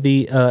lot of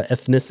the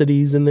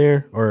ethnicities in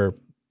there, or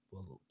a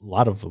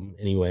lot of them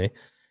anyway.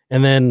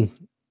 And then,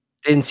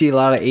 Didn't see a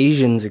lot of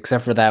Asians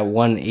except for that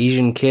one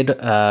Asian kid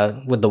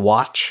with the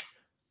watch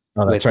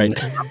oh, that's with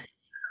right.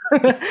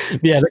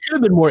 Yeah, there could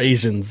have been more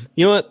Asians.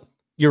 You know what?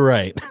 You're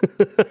right.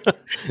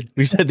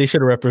 We said they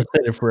should have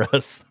represented for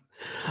us.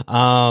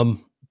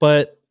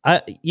 But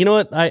you know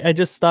what? I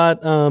just thought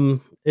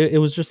it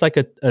was just like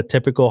a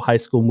typical high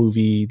school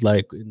movie,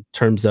 like in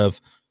terms of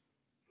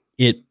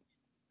it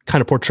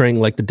kind of portraying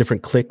like the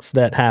different cliques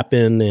that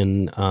happen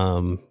and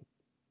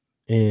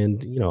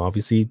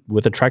obviously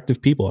with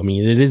attractive people. I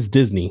mean, it is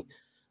Disney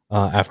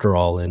after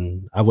all,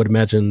 and I would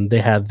imagine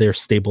they had their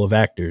stable of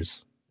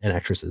actors and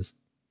actresses.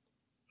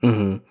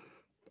 hmm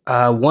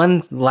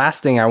One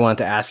last thing I wanted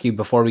to ask you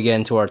before we get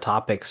into our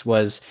topics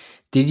was,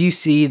 did you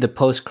see the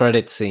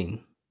post-credit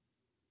scene?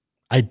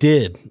 I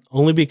did,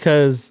 only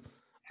because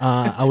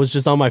I was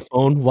just on my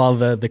phone while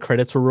the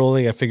credits were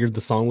rolling. I figured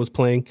the song was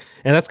playing,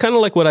 and that's kind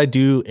of like what I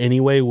do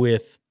anyway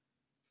with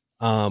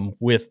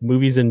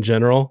movies in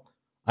general.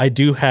 I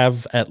do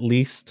have at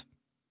least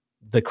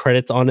the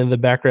credits on in the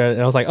background,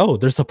 and I was like, "Oh,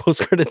 there's a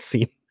post credit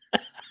scene."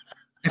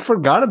 I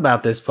forgot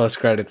about this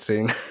post-credit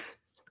scene.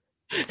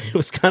 It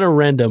was kind of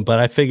random, but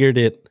I figured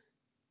it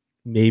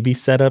maybe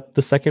set up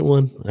the second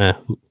one.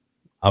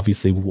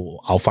 Obviously,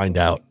 I'll find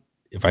out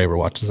if I ever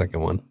watch the second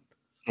one.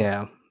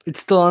 Yeah,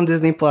 it's still on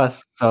Disney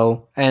Plus.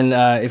 So, and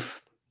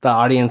if the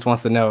audience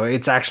wants to know,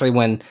 it's actually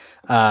when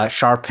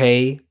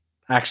Sharpay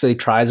actually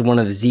tries one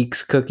of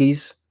Zeke's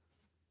cookies,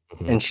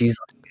 Mhm.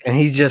 and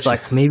he's just She,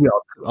 like, maybe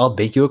I'll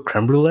bake you a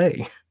creme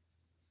brulee.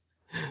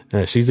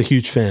 she's a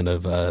huge fan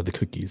of the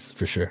cookies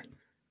for sure.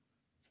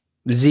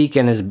 Zeke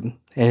and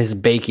his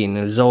baking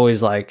is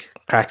always like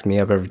cracks me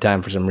up every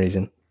time for some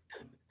reason.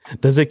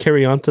 Does it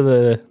carry on to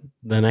the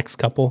next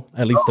couple?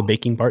 At least the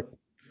baking part.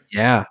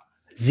 Yeah,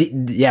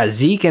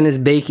 Zeke and his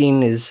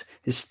baking is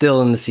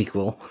still in the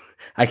sequel.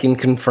 I can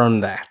confirm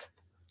that.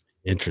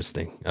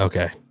 Interesting.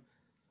 Okay,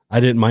 I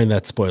didn't mind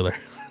that spoiler.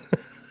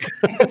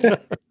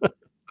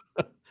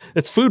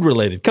 It's food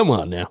related. Come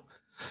on now.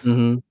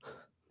 hmm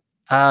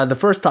The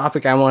first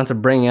topic I wanted to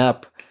bring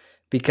up,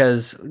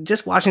 because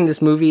just watching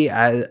this movie,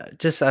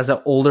 just as an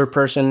older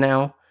person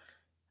now,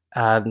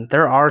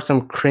 there are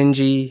some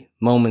cringy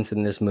moments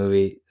in this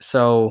movie.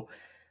 So,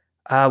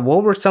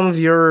 what were some of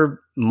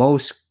your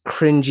most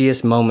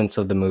cringiest moments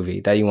of the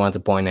movie that you want to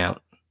point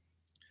out?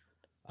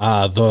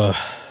 The,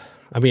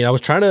 I mean, I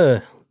was trying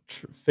to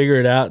figure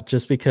it out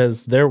just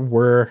because there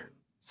were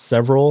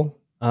several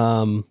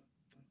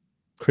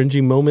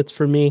cringy moments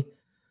for me.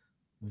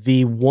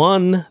 The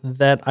one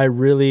that I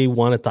really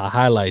wanted to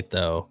highlight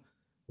though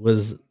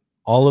was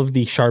all of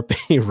the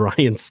Sharpay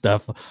Ryan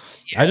stuff.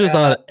 I just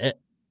Yeah, thought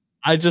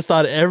I just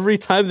thought every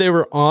time they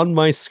were on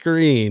my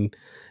screen,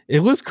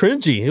 it was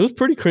cringy. It was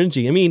pretty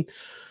cringy. I mean,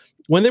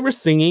 when they were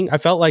singing, I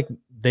felt like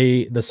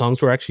the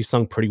songs were actually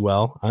sung pretty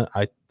well.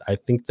 I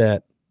think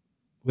that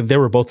they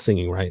were both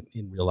singing right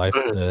in real life.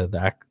 mhm,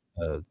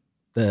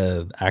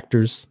 The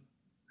actors,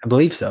 I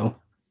believe so.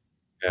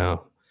 yeah.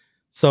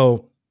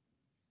 So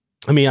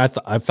I mean,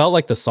 I felt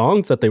like the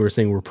songs that they were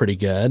singing were pretty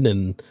good,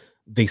 and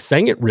they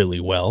sang it really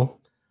well.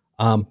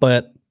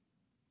 But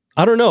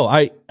I don't know.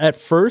 I at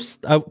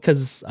first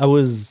because I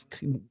was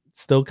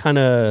still kind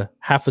of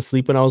half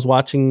asleep when I was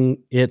watching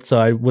it, so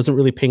I wasn't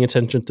really paying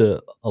attention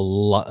to a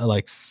lot.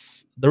 Like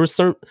there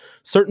were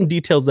certain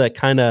details that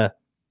kind of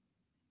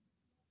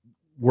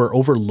were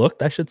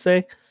overlooked, I should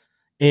say,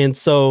 and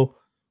so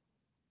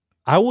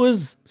I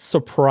was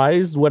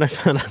surprised when I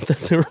found out that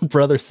they were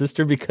brother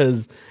sister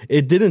because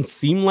it didn't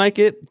seem like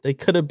it. They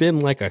could have been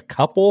like a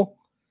couple,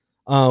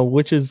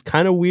 which is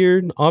kind of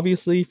weird,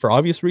 obviously for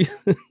obvious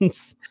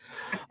reasons.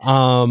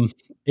 um,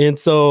 and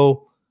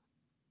so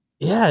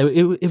yeah,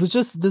 it was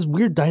just this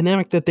weird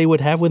dynamic that they would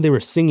have when they were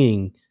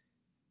singing,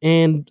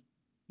 and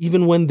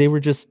even when they were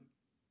just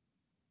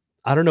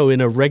I don't know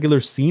in a regular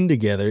scene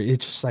together,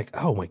 it's just like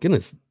oh my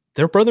goodness,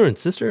 they're brother and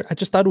sister. I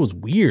just thought it was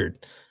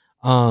weird.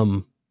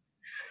 Um,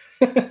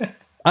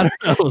 I don't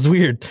know, it was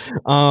weird.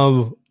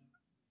 Um,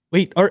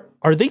 Wait,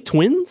 are they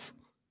twins?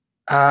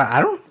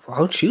 I don't.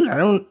 Oh shoot, I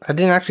don't. I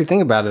didn't actually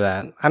think about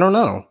that. I don't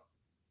know.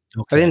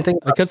 I didn't Okay,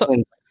 think about because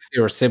twins.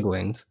 They were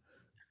siblings.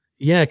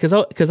 yeah, because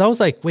I was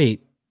like,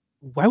 wait,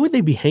 why would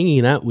they be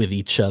hanging out with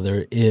each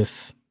other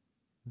if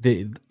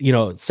they,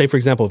 say for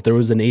example, if there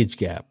was an age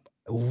gap,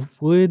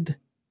 would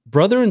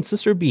brother and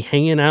sister be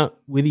hanging out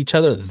with each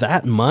other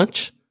that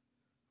much?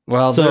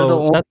 Well, they're the So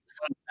only that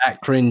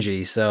that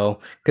cringy. So,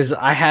 because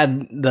I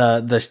had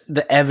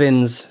the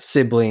Evans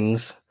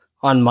siblings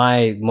on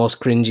my most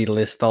cringy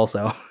list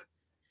also.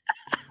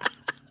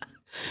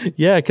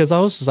 yeah, because I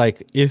was just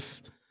like,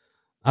 if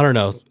I don't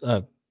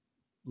know,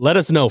 let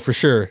us know for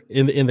sure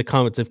in the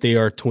comments if they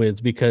are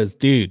twins, because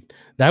dude,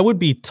 that would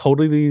be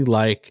totally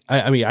like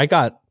I mean, I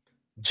got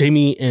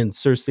Jamie and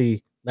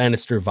Cersei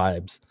Lannister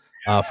vibes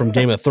from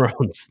Game of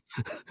Thrones.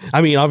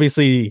 I mean,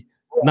 obviously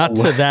not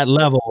to that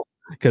level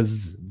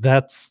because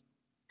that's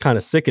kind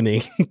of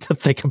sickening to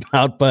think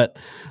about. But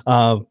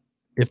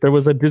if there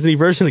was a Disney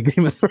version of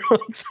Game of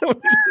Thrones, that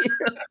would be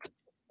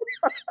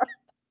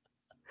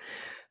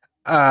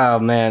Oh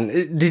man,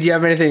 did you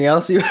have anything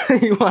else you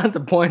you wanted to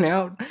point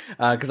out?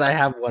 Because I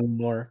have one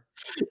more.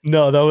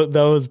 no,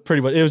 that was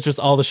pretty much. It was just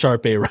all the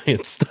Sharpay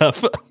Ryan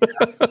stuff.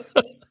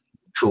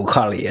 Too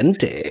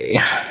caliente.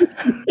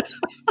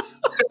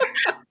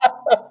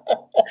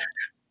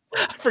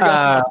 I forgot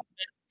Uh, about.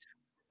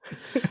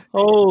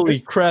 Holy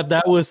crap,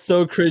 that was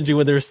so cringy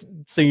when they're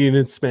singing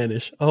in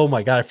Spanish. Oh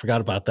my god, I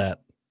forgot about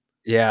that.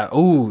 yeah.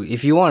 Ooh,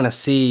 if you want to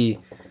see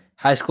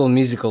High School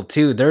Musical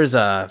 2, there's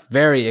a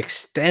very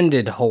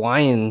extended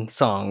Hawaiian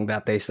song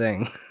that they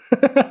sing.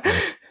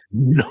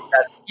 No,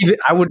 Even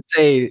I would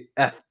say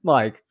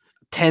like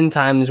 10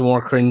 times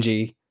more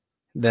cringy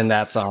than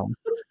that song.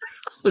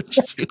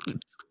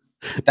 shoot,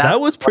 That's that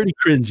was pretty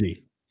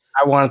cringy.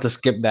 I wanted to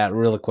skip that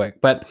really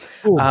quick. But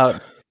Ooh. uh,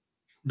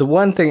 the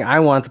one thing I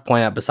wanted to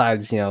point out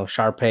besides,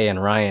 Sharpay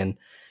and Ryan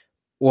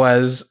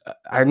was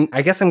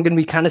I guess I'm going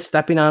to be kind of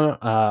stepping on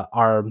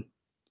our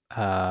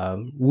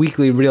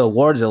weekly real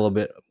awards a little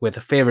bit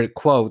with favorite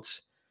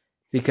quotes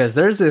because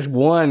there's this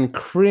one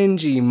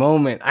cringy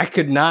moment I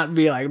could not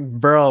be like,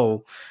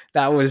 bro,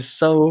 that was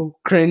so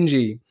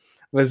cringy.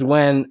 Was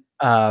when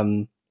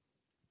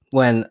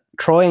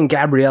Troy and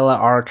Gabriella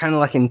are kind of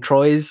like in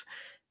Troy's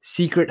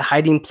secret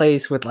hiding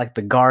place with like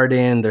the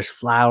garden. There's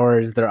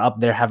flowers. They're up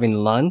there having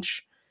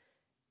lunch,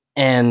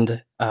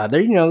 and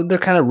they're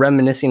kind of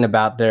reminiscing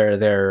about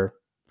their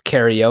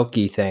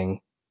karaoke thing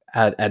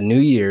at New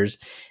Year's,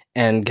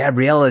 and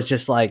Gabriella is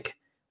just like,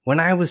 when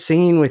I was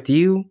singing with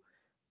you,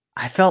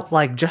 I felt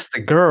like just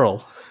a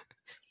girl,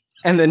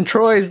 and then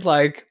Troy's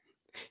like,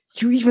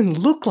 you even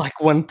look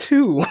like one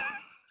too.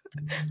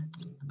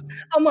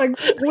 I'm like,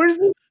 where's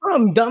this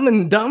from? Dumb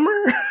and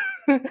Dumber?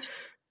 But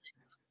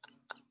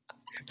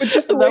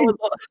just the That way was.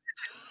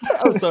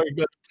 I'm sorry.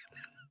 Go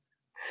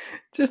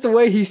just the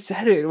way he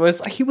said it was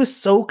like he was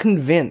so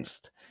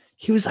convinced.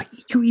 He was like,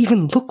 "You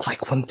even look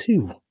like one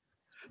too."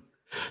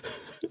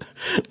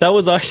 That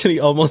was actually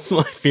almost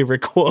my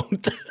favorite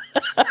quote.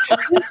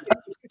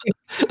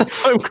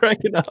 I'm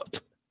cracking up.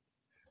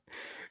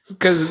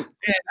 Because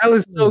that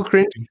was so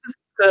cringy.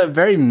 It's a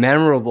very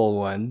memorable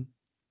one,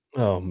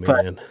 Oh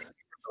but man. for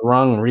the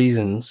wrong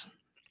reasons.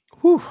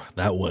 Whew,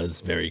 that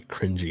was very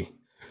cringy.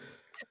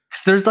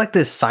 'Cause there's like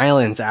this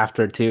silence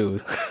after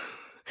too.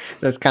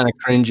 That's kind of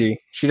cringy.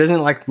 She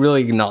doesn't like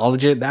really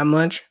acknowledge it that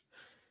much.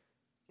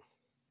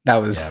 That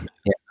was Yeah, man.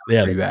 yeah, that was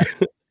Yeah, pretty bad.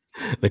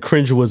 the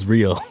cringe was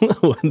real.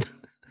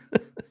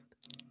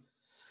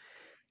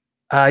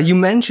 You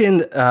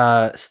mentioned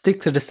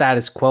 "Stick to the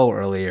Status Quo"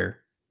 earlier,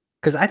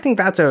 because I think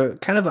that's a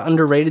kind of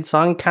underrated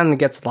song. Kind of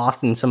gets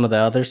lost in some of the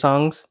other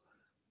songs.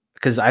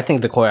 Because I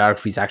think the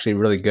choreography is actually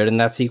really good in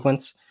that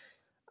sequence.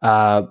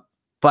 Uh,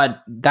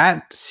 but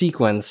that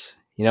sequence,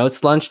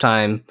 it's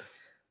lunchtime.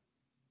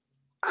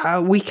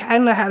 We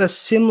kind of had a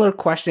similar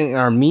question in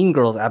our Mean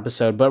Girls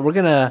episode, but we're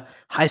gonna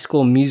High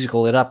School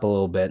Musical it up a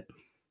little bit.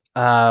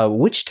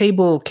 Which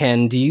table,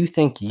 Ken, do you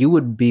think you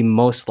would be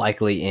most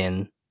likely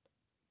in?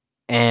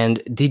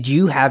 And did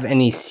you have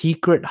any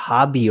secret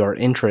hobby or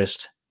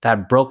interest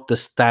that broke the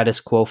status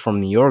quo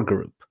from your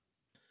group?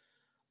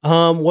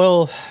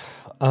 Well,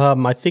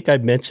 I think I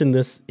mentioned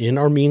this in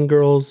our Mean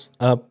Girls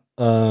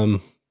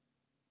um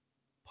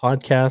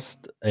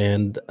podcast,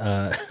 and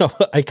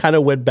I kind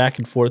of went back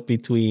and forth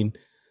between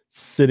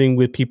sitting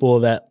with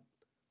people that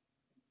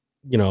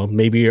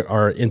maybe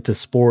are into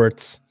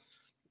sports,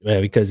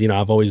 because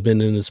I've always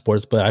been into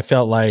sports, but I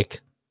felt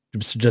like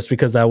just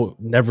because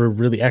never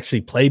really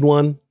actually played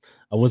one,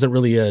 I wasn't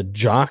really a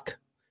jock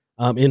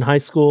in high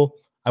school.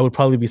 I would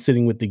probably be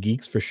sitting with the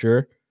geeks for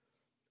sure.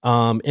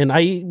 And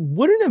I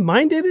wouldn't have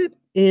minded it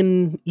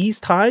in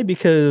East High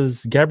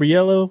because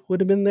Gabriella would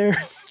have been there.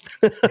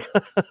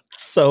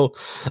 So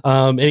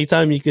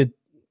anytime you could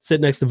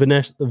sit next to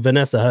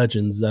Vanessa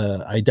Hudgens,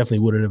 I definitely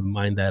wouldn't have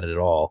mind that at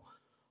all.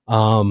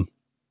 Um,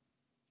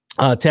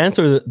 to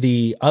answer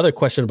the other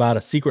question about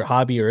a secret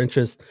hobby or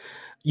interest,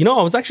 I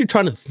was actually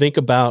trying to think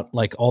about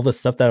like all the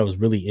stuff that I was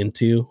really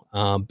into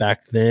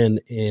back then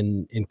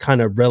in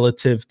kind of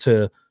relative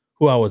to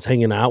who I was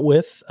hanging out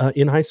with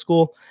in high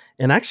school.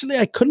 And actually,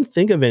 I couldn't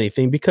think of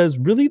anything because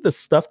really the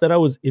stuff that I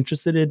was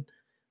interested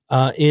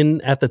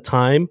in at the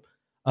time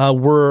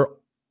were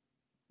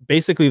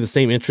basically the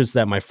same interests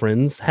that my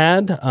friends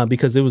had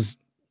because it was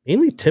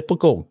mainly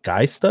typical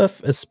guy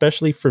stuff,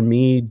 especially for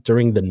me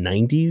during the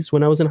 90s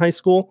when I was in high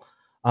school.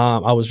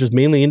 I was just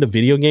mainly into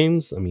video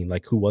games. I mean,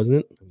 like, who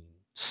wasn't?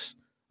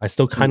 I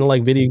still kind of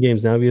like video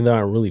games now, even though I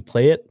don't really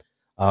play it.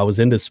 I was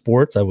into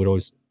sports. I would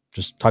always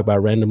just talk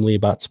about randomly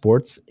about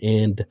sports.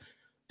 And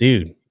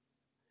dude,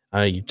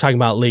 you're talking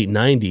about late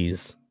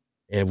 90s,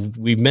 and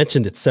we've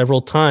mentioned it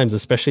several times,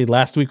 especially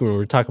last week when we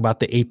were talking about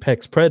the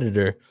Apex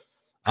Predator.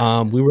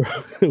 We were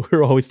we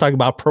were always talking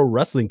about pro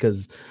wrestling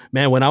because,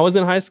 man, when I was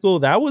in high school,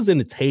 that was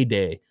in its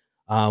heyday.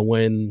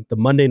 When the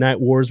Monday Night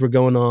Wars were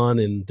going on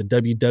and the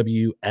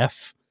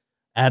WWF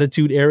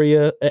Attitude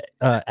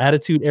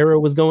Era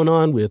was going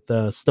on with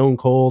Stone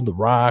Cold, The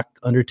Rock,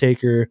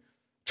 Undertaker,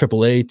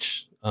 Triple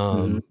H.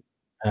 Mhm.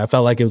 I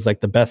felt like it was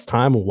like the best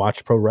time to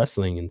watch pro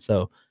wrestling, and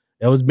so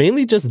it was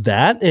mainly just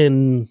that,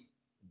 and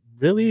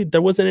really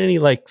there wasn't any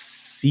like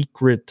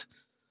secret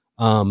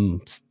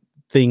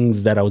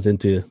things that I was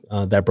into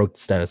that broke the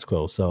status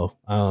quo. So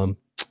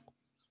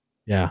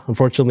yeah,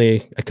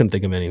 unfortunately, I couldn't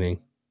think of anything.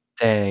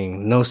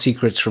 Dang, no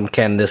secrets from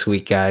Ken this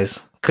week,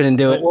 guys. Couldn't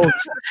do it. Well,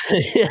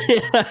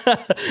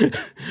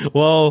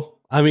 well,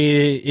 I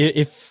mean,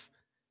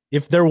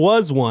 if there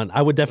was one,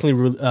 I would definitely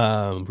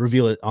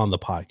reveal it on the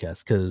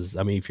podcast. Because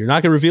I mean, if you're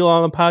not gonna reveal it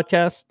on the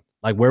podcast,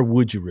 like, where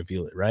would you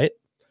reveal it, right?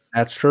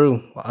 That's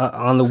true.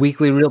 On the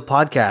Weekly Real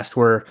podcast,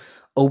 we're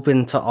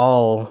open to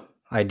all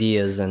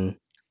ideas and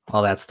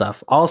all that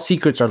stuff. All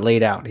secrets are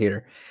laid out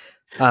here.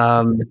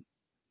 Um,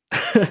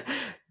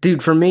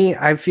 dude, for me,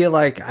 I feel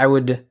like I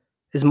would,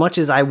 as much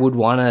as I would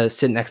want to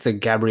sit next to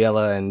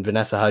Gabriella and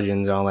Vanessa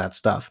Hudgens and all that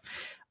stuff.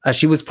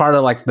 She was part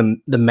of like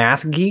the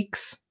math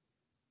geeks,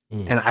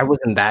 Mm. and I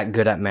wasn't that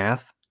good at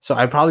math, so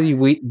I'd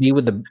probably be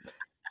with the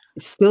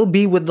still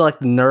be with like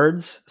the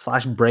nerds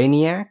slash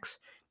brainiacs,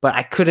 but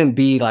I couldn't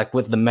be like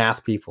with the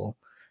math people.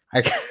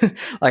 I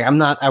like I'm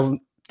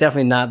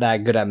definitely not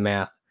that good at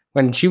math.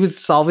 When she was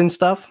solving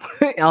stuff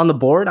on the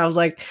board, I was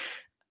like,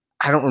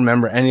 I don't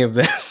remember any of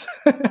this.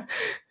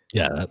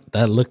 Yeah,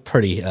 that looked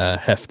pretty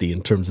hefty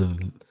in terms of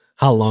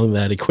how long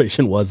that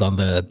equation was on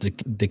the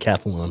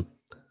decathlon.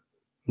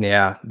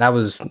 Yeah, that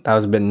was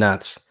a bit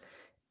nuts.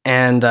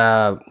 And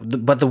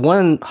but the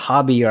one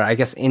hobby or I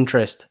guess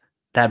interest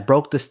that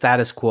broke the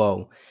status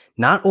quo,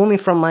 not only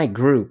from my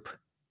group,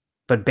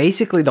 but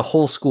basically the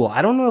whole school.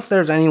 I don't know if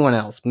there's anyone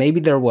else.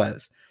 Maybe there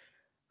was.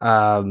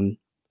 Um,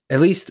 at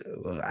least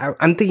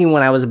I'm thinking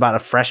when I was about a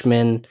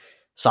freshman,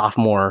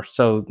 sophomore.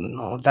 So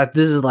that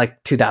this is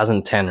like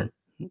 2010 or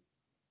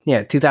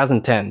yeah,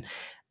 2010.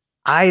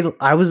 I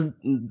was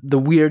the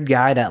weird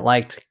guy that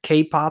liked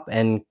K-pop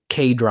and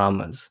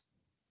K-dramas.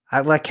 I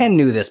like Ken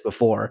knew this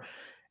before,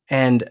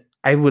 and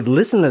I would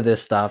listen to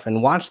this stuff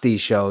and watch these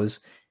shows.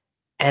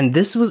 And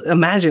this was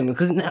imagine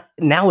because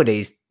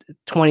nowadays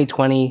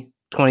 2020,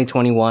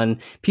 2021,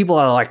 people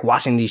are like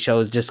watching these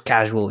shows just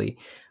casually.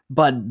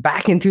 But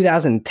back in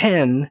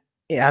 2010,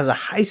 as a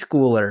high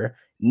schooler,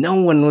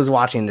 no one was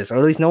watching this, or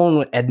at least no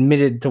one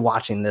admitted to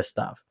watching this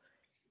stuff.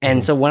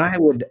 And Mhm. so when I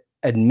would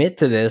admit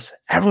to this,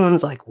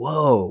 everyone's like,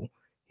 "Whoa,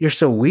 you're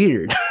so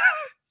weird."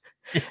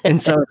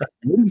 And so it's like,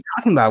 what are you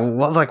talking about?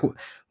 Well, like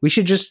we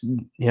should just,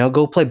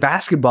 go play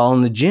basketball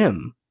in the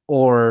gym,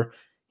 or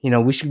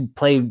we should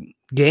play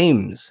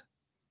games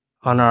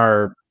on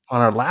Mhm.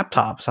 our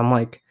laptops. I'm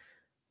like,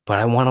 but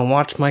I want to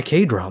watch my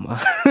K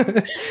drama.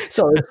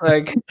 So it's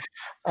like,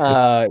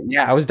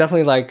 yeah, I was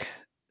definitely like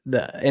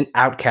an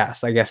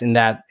outcast, I guess, in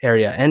that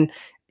area, and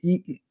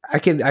I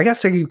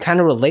guess I could kind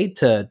of relate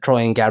to Troy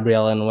and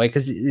Gabriella in a way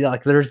because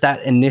like there's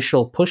that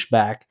initial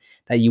pushback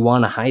that you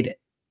want to hide it.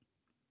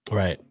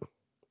 Right.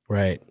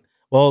 Right.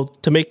 Well,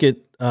 to make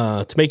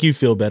you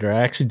feel better,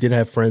 I actually did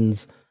have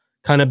friends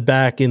kind of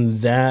back in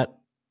that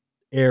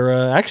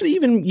era. Actually,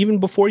 even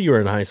before you were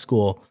in high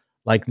school,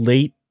 like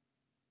late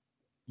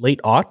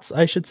aughts,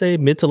 I should say,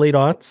 mid to late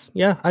aughts.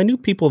 Yeah, I knew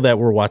people that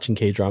were watching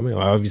K drama.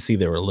 Obviously,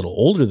 they were a little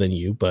older than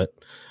you, but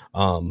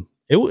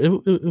it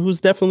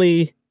was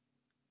definitely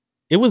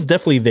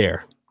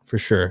there for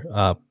sure.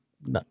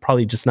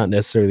 Probably just not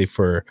necessarily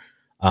for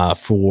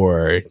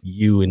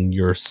you and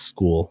your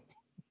school.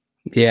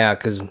 Yeah,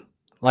 because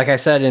like I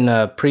said in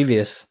a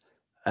previous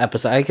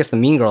episode, I guess the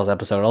Mean Girls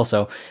episode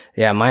also.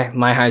 Yeah,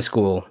 my high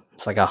school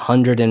it's like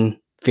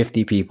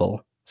 150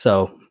 people,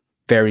 so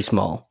very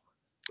small.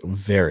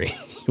 Very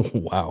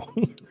wow.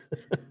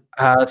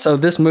 So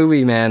this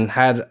movie, man,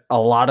 had a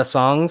lot of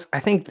songs. I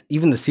think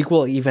even the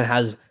sequel even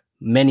has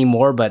many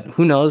more, but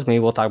who knows? Maybe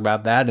we'll talk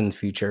about that in the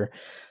future.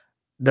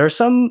 There are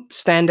some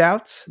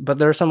standouts, but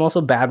there are some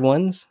also bad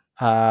ones.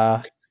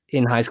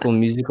 In High School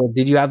Musical,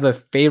 did you have a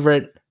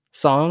favorite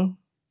song?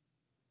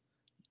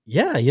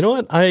 Yeah, you know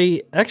what?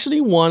 I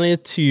actually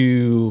wanted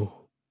to.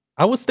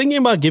 I was thinking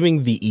about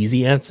giving the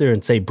easy answer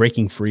and say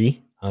 "Breaking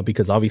Free"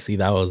 because obviously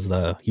that was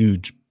the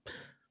huge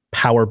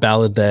power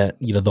ballad that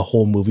the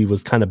whole movie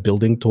was kind of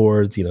building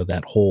towards.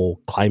 That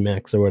whole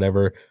climax or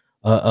whatever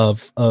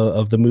of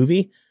the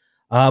movie.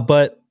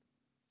 But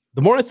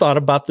the more I thought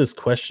about this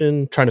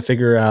question, trying to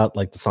figure out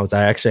like the songs,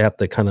 I actually have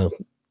to kind of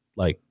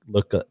like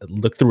look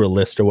through a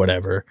list or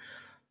whatever.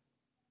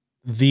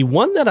 The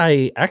one that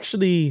I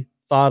actually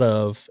thought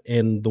of,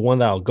 and the one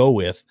that I'll go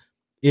with,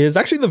 is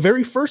actually the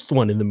very first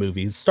one in the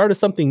movie. The start of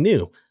something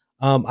new.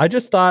 I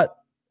just thought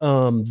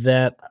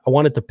that I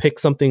wanted to pick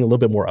something a little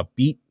bit more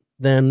upbeat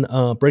than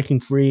Breaking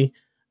Free,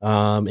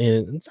 and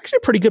it's actually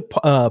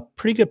a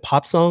pretty good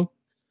pop song.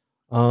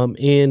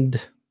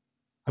 And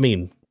I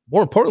mean,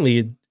 more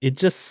importantly, it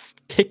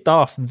just kicked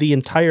off the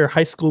entire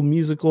High School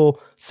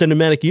Musical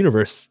cinematic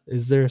universe.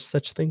 Is there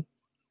such thing?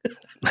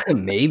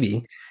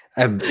 Maybe.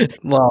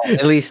 Well,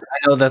 at least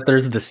I know that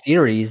there's the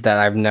series that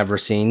I've never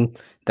seen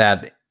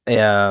that,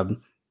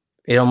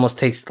 it almost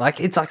takes like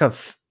it's like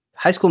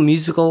High School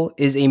Musical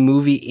is a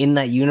movie in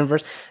that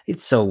universe.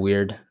 It's so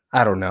weird.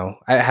 I don't know.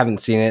 I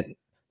haven't seen it.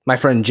 My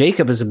friend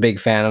Jacob is a big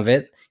fan of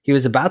it. He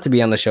was about to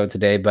be on the show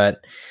today,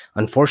 but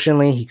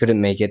unfortunately, he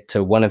couldn't make it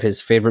to one of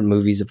his favorite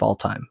movies of all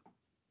time.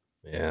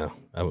 Yeah.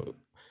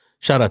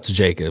 Shout out to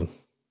Jacob.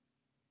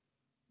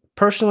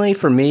 Personally,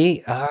 for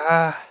me,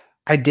 I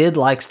did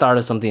like Start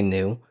of Something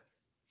New.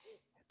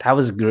 That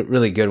was a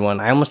really good one.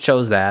 I almost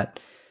chose that.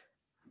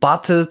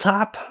 Bop to the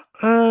Top?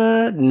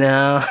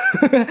 No.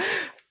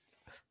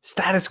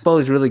 Status Quo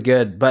is really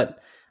good, but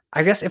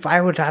I guess if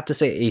I would have to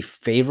say a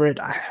favorite,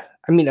 I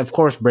mean, of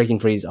course, Breaking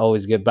Free is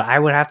always good, but I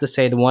would have to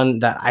say the one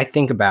that I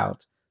think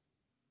about,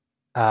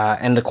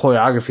 and the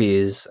choreography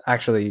is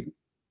actually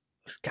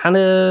kind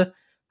of,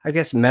 I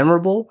guess,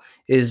 memorable.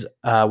 Is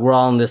We're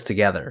All in This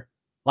Together.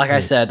 Like I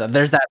Mm. said,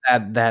 there's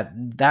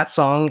that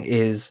song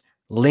is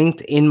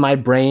linked in my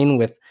brain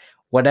with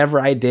whatever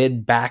I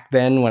did back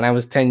then when I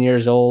was 10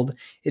 years old.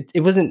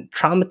 It wasn't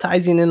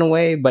traumatizing in a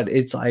way, but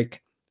it's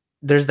like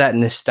there's that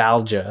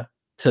nostalgia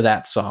to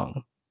that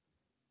song.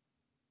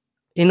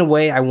 In a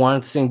way, I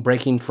wanted to sing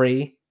Breaking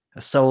Free,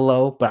 a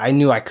solo, but I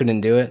knew I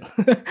couldn't do it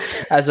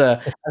as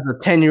a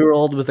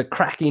 10-year-old with a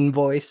cracking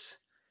voice.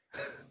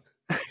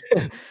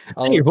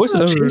 Dang, your voice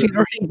was changing Uh,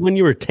 already when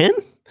you were 10?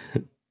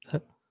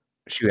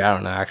 Shoot, I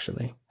don't know,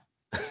 actually.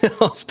 I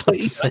was about But,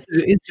 to say.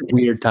 it's a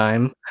weird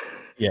time.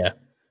 Yeah.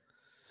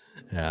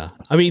 Yeah.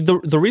 I mean,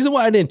 the reason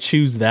why I didn't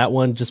choose that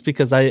one, just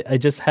because I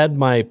just had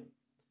my,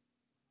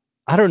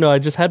 I don't know, I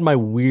just had my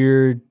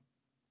weird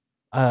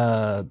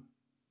uh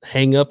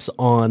hangups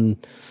on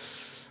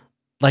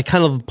like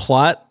kind of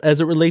plot as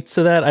it relates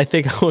to that. I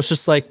think I was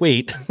just like,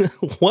 wait,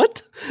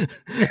 what?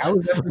 How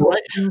is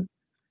Right. everyone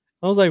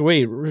I was like,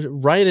 wait,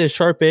 Ryan and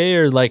Sharpay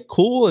are like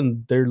cool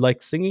and they're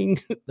like singing.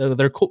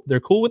 They're cool. They're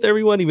cool with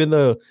everyone, even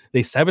though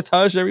they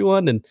sabotage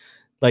everyone and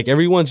like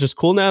everyone's just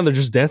cool now and they're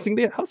just dancing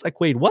there. I was like,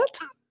 wait, what?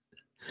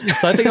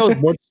 So I think I was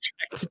more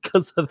distracted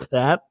because of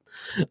that,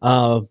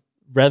 uh,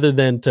 rather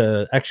than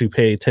to actually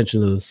pay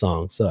attention to the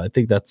song. So I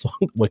think that's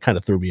what kind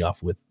of threw me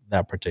off with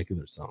that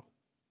particular song.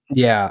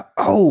 Yeah.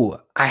 Oh,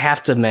 I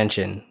have to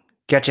mention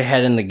Get Your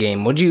Head in the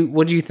Game. What'd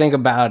you think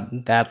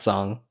about that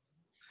song?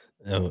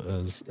 It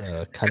was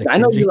kind 'Cause of I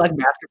know you cringy. like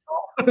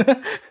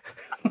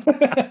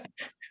basketball.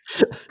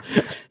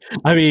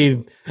 I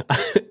mean,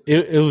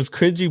 it was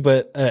cringy,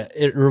 but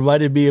it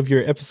reminded me of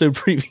your episode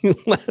preview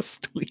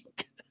last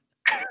week.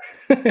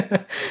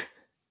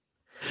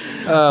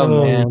 Oh,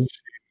 Oh, man.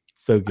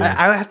 so good.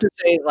 I have to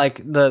say, like,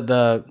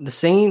 the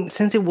singing,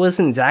 since it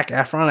wasn't Zac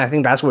Efron, I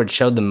think that's where it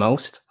showed the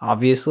most,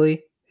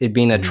 obviously, it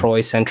being a Mhm.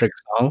 Troy-centric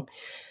song.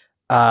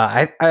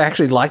 I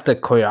actually like the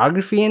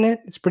choreography in it.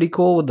 It's pretty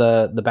cool with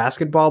the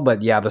basketball,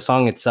 but yeah, the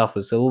song itself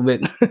was a little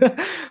bit a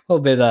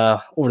little bit,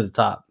 over the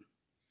top.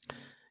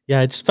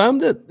 Yeah, I just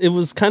found that it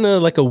was kind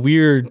of like a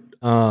weird,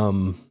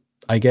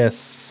 I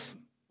guess,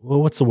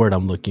 well, what's the word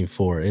I'm looking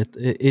for?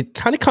 It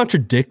kind of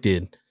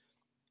contradicted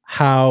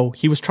how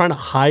he was trying to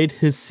hide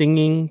his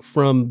singing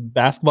from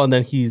basketball, and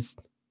then he's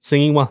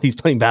singing while he's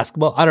playing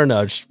basketball. I don't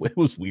know, it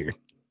was weird.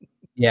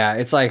 Yeah,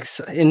 it's like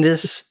in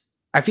this,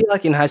 I feel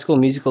like in High School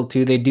Musical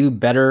too, they do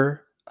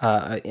better,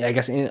 I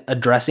guess, in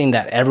addressing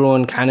that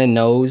everyone kind of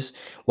knows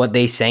what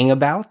they sang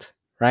about,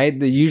 right?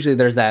 Usually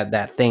there's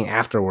that thing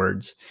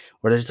afterwards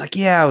where there's like,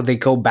 yeah, they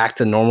go back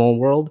to normal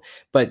world,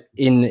 but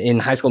in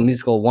High School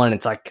Musical 1,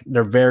 it's like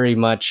they're very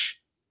much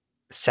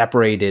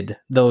separated.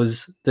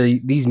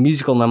 These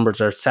musical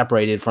numbers are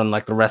separated from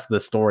like the rest of the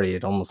story.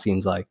 It almost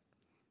seems like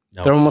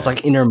they're almost Okay.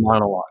 like inner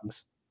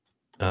monologues.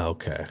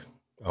 Okay.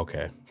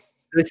 Okay.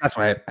 At least that's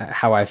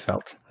how I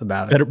felt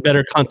about it.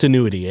 Better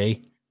continuity, eh?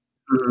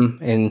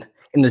 In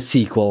the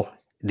sequel,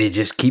 they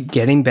just keep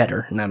getting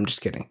better. No, I'm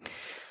just kidding.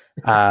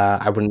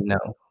 I wouldn't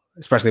know,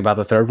 especially about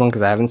the third one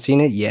because I haven't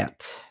seen it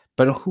yet.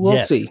 But who will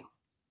Yes. see?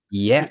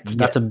 Yet. Yeah.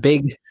 That's a I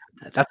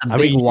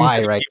big mean,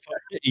 Y, right?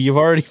 you've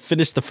already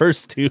finished the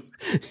first two.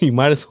 You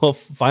might as well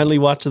finally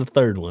watch the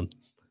third one.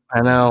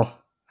 I know.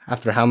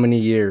 After how many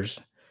years?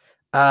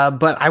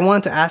 But I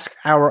want to ask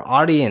our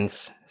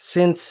audience,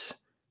 since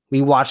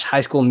we watched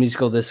High School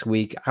Musical this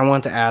week, I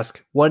want to ask,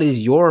 what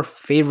is your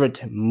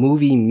favorite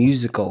movie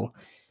musical?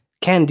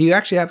 Ken, do you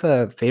actually have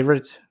a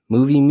favorite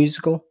movie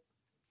musical?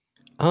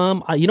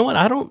 You know what?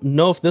 I don't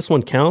know if this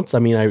one counts. I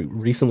mean, I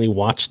recently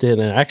watched it,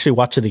 and I actually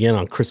watched it again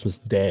on Christmas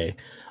Day.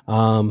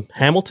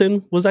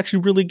 Hamilton was actually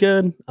really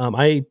good.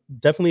 I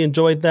definitely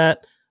enjoyed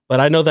that, but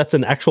I know that's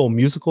an actual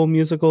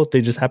musical. They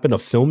just happen to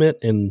film it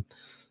and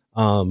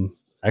um,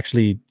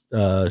 actually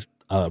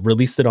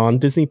released it on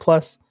Disney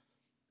Plus.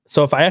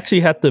 So if I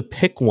actually had to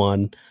pick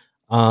one,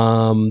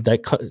 off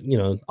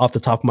the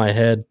top of my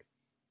head,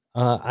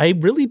 I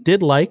really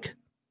did like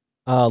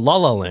La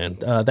La Land.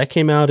 That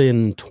came out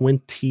in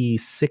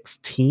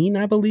 2016,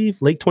 I believe,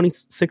 late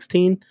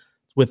 2016,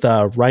 with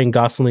Ryan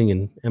Gosling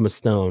and Emma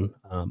Stone.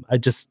 Um,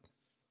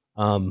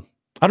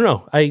 I don't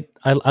know. I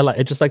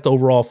just like the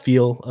overall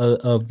feel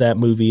of that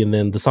movie, and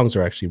then the songs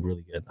are actually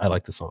really good. I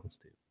like the songs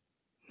too.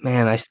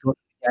 Man, I still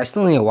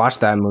need to watch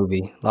that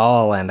movie,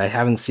 La La Land. I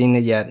haven't seen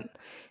it yet.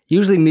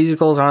 Usually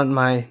musicals aren't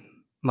my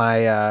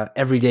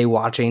everyday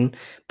watching,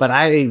 but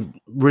I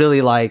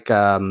really like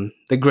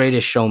The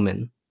Greatest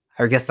Showman.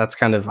 I guess that's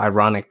kind of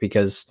ironic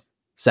because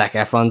Zac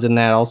Efron's in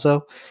that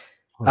also.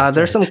 Oh, that's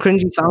There's right. some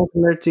cringy songs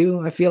in there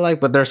too, I feel like,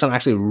 but there's some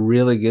actually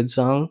really good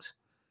songs.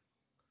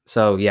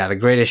 So yeah, The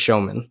Greatest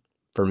Showman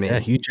for Yeah,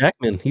 me. Hugh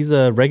Jackman. He's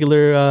a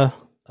regular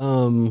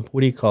what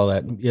do you call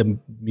that? Yeah,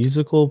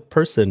 musical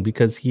person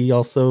because he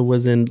also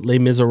was in Les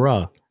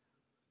Miserables,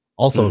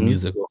 also a Mhm.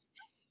 musical.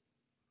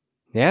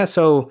 Yeah,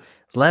 so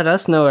let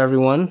us know,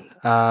 everyone,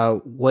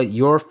 what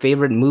your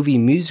favorite movie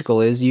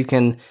musical is. You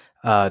can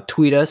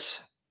tweet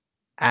us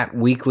at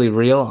Weekly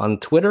Reel on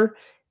Twitter,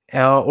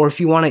 or if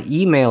you want to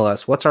email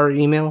us, what's our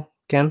email,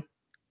 Ken?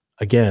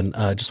 Again,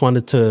 just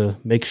wanted to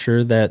make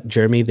sure that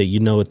Jeremy, that you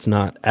know it's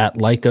not at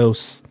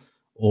Lycos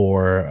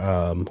or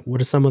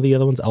what are some of the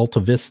other ones? Alta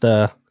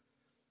Vista.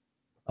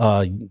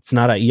 It's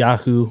not at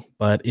Yahoo,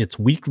 but it's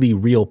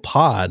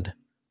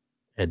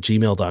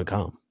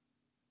weeklyreelpod@gmail.com.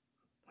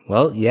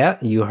 Well, yeah,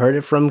 you heard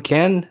it from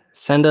Ken.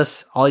 Send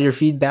us all your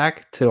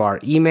feedback to our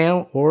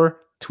email or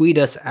tweet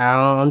us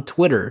on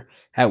Twitter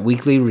at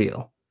Weekly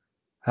Reel.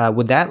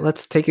 With that,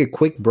 let's take a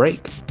quick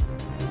break.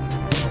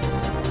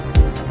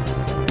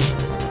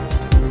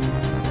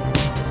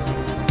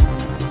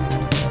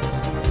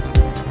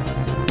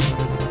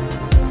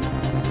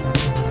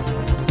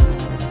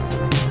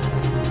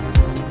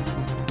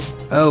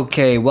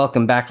 Okay,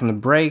 welcome back from the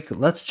break.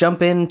 Let's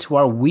jump into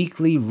our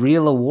weekly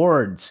Reel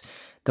Awards.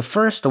 The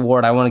first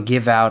award I want to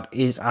give out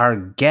is our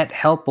Get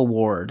Help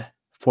Award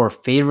for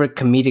favorite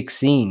comedic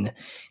scene.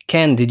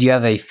 Ken, did you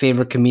have a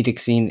favorite comedic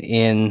scene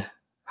in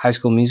High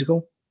School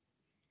Musical?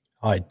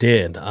 I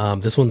did.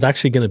 This one's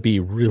actually going to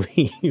be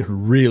really,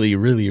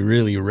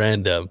 really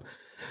random.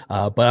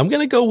 But I'm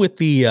gonna go with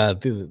the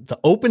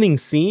opening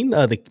scene,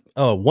 the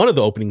one of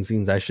the opening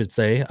scenes, I should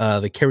say,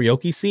 the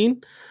karaoke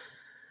scene.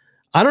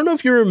 I don't know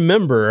if you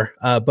remember,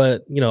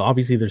 but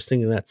obviously they're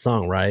singing that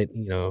song, right?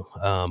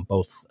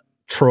 Both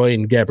Troy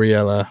and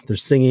Gabriella, they're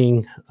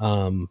singing.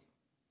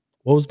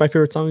 What was my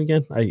favorite song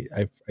again? I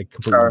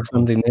completely Start blanked.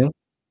 something new.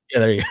 Yeah,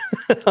 there you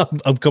go.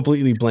 I'm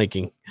completely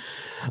blanking.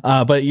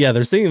 But yeah,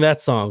 they're singing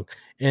that song,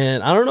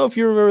 and I don't know if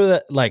you remember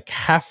that. Like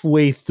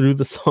halfway through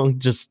the song,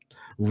 just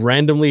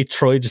randomly,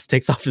 Troy just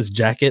takes off his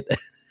jacket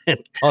and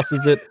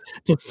tosses it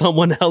to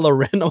someone hella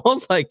random. I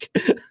was like,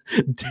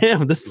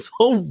 "Damn, this is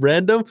so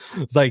random."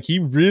 It's like he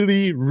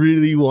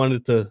really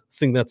wanted to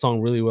sing that song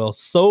really well,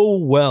 so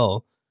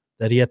well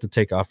that he had to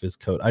take off his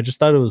coat. I just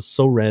thought it was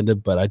so random,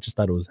 but I just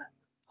thought it was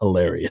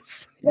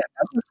hilarious. Yeah,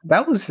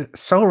 that was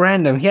so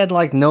random. He had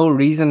like no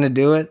reason to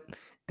do it,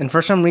 and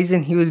for some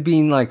reason he was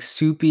being like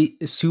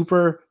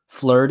super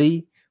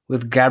flirty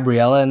with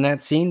Gabriella in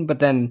that scene. But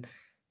then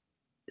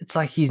it's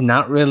like he's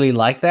not really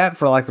like that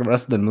for like the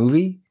rest of the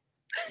movie.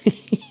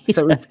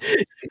 So Yeah.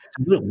 it's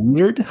a bit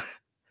weird.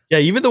 Yeah,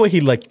 even the way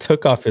he like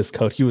took off his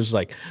coat, he was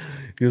like,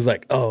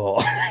 oh,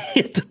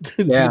 he had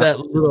to do Yeah, that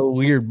little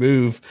weird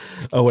move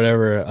or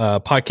whatever.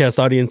 Podcast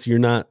audience, you're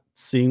not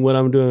seeing what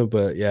I'm doing,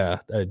 but yeah,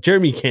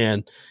 Jeremy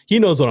can. He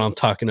knows what I'm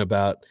talking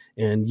about,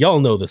 and y'all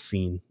know the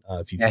scene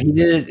if you've yeah, he seen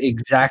that. did it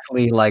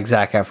exactly like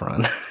Zac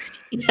Efron.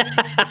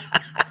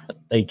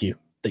 Thank you,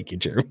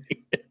 Jeremy.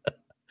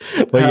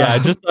 But yeah, I Uh,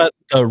 just thought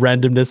the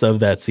randomness of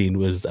that scene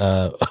was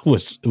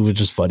was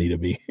just funny to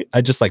me.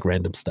 I just like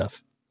random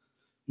stuff.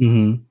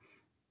 mhm.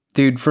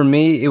 Dude, for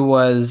me, it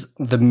was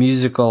the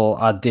musical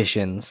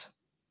auditions.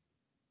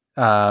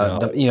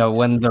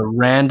 When the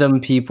random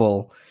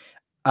people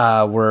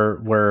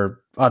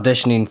were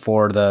auditioning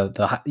for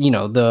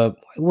the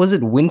was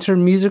it winter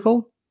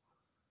musical?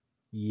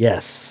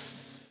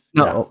 Yes,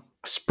 yeah. No,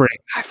 spring.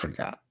 I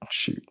forgot.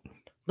 Shoot,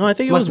 No, I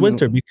think it must was have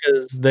winter been.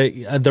 because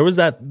there was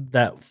that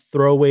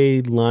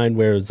throwaway line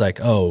where it was like,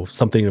 oh,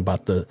 something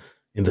about the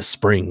in the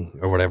spring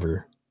or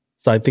whatever.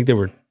 So I think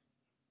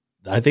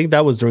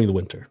that was during the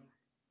winter.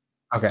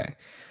 Okay.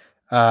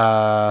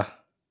 Uh,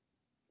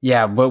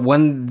 yeah, but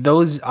when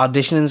those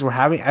auditions were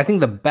having, I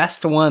think the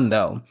best one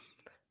though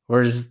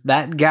was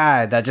that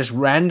guy that just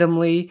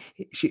randomly,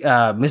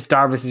 Miss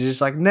Darvis is just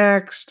like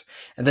next,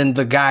 and then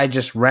the guy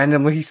just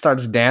randomly he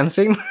starts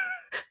dancing.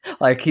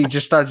 Like he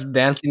just starts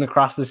dancing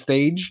across the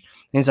stage.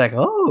 And he's like,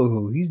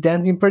 "Oh, he's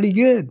dancing pretty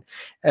good,"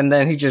 and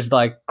then he just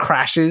like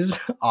crashes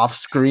off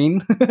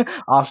screen,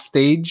 off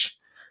stage.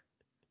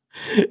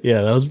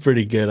 Yeah, that was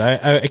pretty good.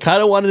 I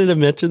kind of wanted to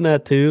mention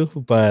that too,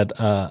 but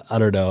I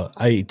don't know.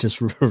 I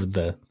just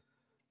remember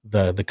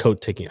the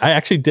coat taking. I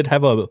actually did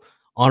have a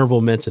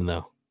honorable mention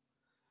though.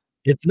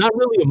 It's not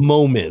really a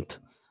moment,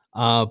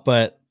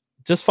 but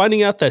just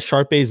finding out that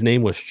Sharpay's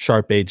name was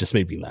Sharpay just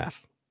made me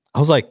laugh. I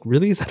was like,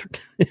 "Really? Is that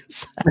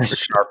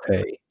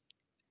Sharpay.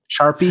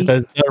 Sharpie?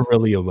 that's not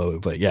really a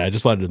moment?" But yeah, I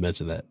just wanted to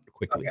mention that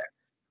quickly.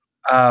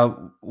 Uh,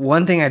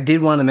 One thing I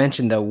did want to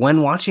mention though,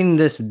 when watching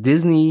this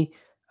Disney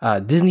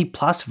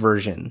Plus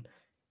version,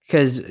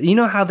 because you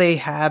know how they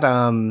had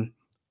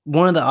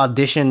one of the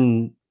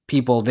audition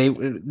people, they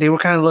were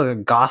kind of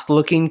like goth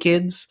looking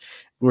kids,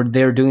 where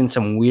they were doing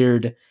some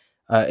weird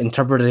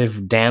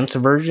interpretive dance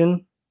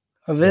version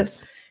of it.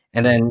 Yes.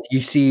 And then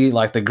you see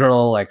like the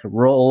girl like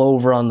roll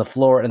over on the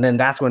floor, and then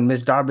that's when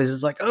Miss Darby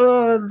is like,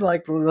 "Oh,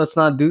 like let's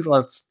go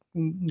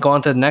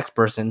on to the next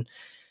person."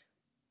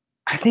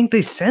 I think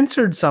they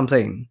censored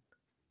something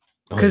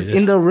Oh, they because did.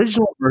 in the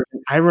original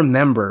version, I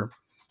remember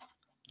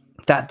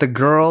that the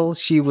girl,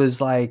 she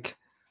was like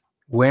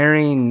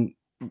wearing,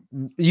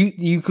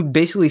 you could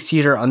basically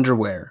see her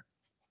underwear.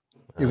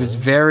 It was Uh,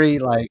 very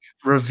like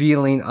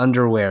revealing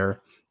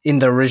underwear in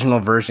the original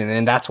version,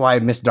 and that's why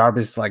Miss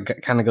Darbus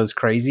like kind of goes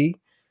crazy,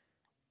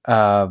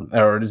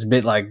 or is a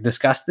bit like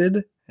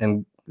disgusted,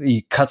 and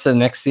he cuts to the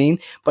next scene.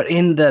 But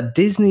in the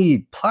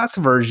Disney Plus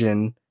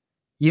version,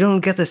 you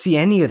don't get to see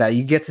any of that.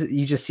 You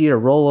just see her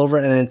roll over,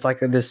 and it's like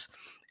this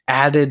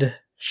added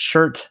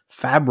shirt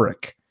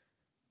fabric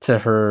to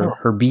oh,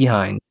 her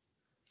behind.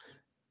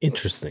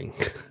 interesting.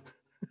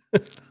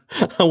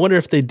 I wonder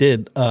if they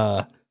did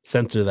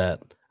censor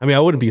that. I mean, I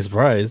wouldn't be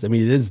surprised. I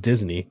mean, it is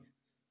Disney,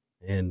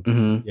 and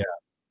Hmm. yeah,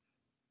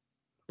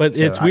 but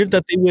So it's weird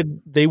that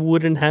they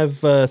wouldn't have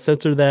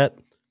censored that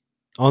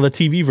on the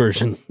TV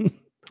version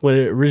when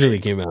it originally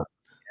came out.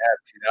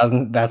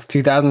 2000, that's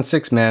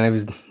 2006, man. It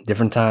was a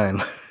different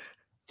time.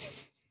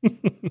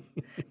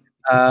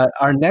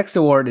 Our next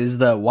award is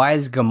the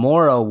Wise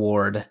Gamora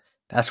Award.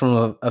 That's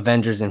from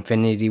Avengers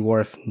Infinity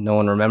War, if no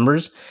one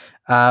remembers.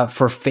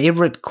 For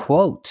favorite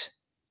quote.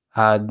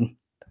 Uh,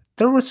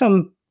 there were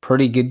some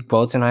pretty good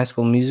quotes in High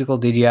School Musical.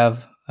 Did you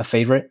have a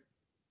favorite?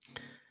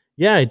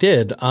 Yeah, I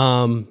did.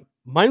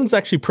 Mine was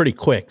actually pretty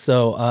quick.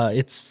 So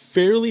it's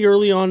fairly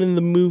early on in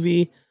the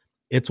movie.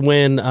 It's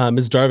when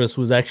Ms. Jarvis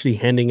was actually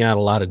handing out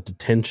a lot of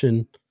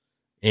detention.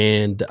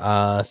 And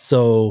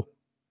so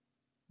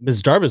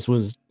Ms. Jarvis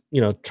was,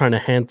 trying to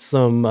hand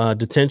some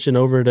detention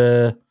over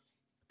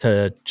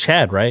to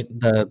Chad, right?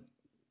 That's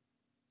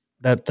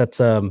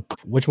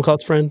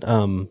whatchamacallit's friend?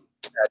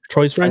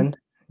 Troy's friend? Friend?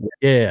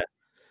 Yeah.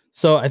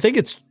 So I think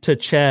it's to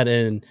Chad,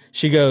 and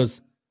she goes,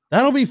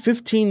 "That'll be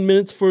 15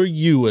 minutes for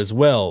you as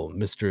well,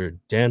 Mr.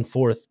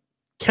 Danforth.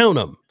 Count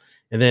them."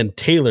 And then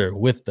Taylor,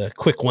 with the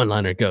quick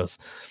one-liner, goes,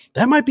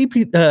 that might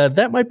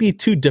be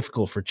too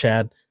difficult for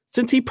Chad,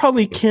 since he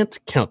probably can't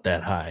count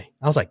that high."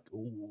 I was like,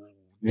 "Ooh,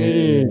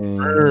 dang, Mm.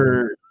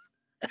 bird."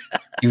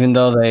 Even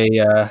though they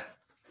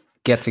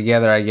get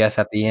together, I guess,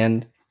 at the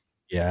end.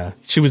 Yeah,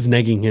 she was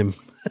negging him.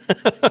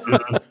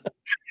 Mhm.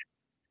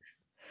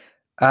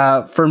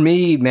 For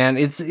me, man,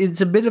 it's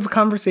a bit of a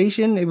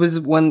conversation. It was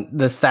when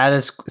the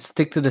status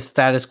stick to the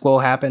status quo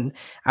happened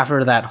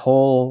after that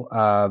whole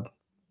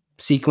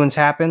sequence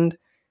happened,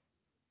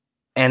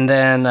 and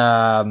then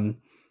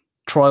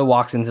Troy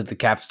walks into the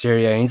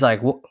cafeteria and he's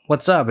like,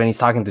 "What's up?" And he's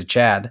talking to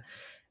Chad,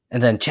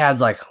 and then Chad's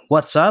like,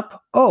 "What's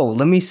up? Oh,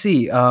 let me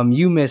see.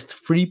 You missed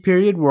free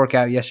period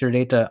workout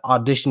yesterday to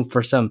audition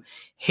for some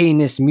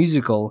heinous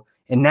musical,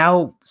 and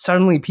now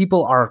suddenly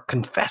people are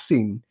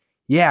confessing.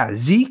 Yeah,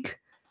 Zeke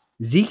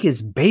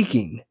is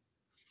baking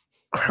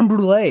creme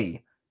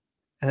brulee."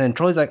 And then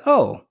Troy's like,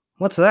 "Oh,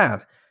 what's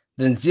that?"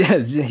 Then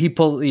he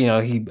pulls,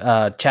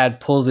 Chad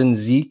pulls in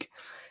Zeke,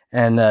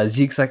 and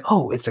Zeke's like,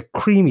 "Oh, it's a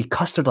creamy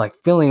custard-like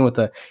filling with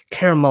a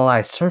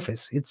caramelized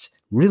surface. It's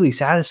really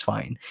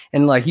satisfying."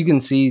 And like you can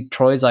see,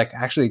 Troy's like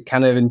actually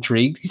kind of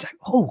intrigued. He's like,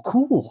 "Oh,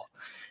 cool."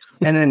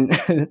 And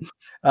then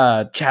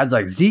Chad's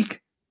like,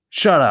 "Zeke,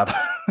 shut up,"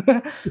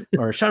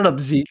 or "Shut up,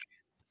 Zeke."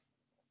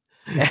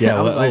 And Yeah,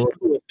 I was like,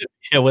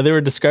 yeah, when they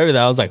were describing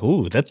that, I was like,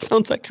 "Ooh, that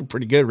sounds actually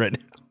pretty good right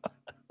now."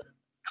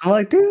 I'm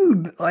like,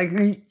 dude,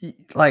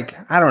 like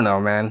I don't know,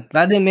 man.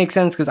 That didn't make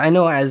sense because I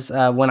know as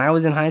when I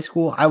was in high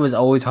school, I was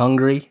always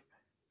hungry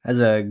as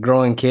a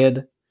growing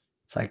kid.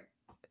 It's like,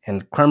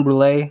 and creme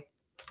brulee,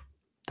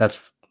 that's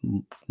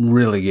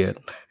really good.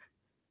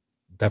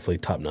 Definitely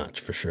top notch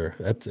for sure.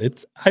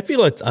 It's I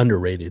feel it's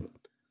underrated.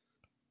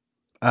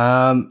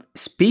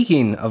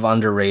 Speaking of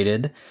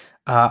underrated,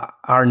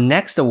 our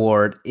next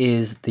award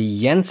is the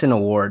Jensen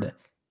Award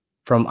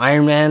from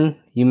Iron Man.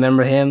 You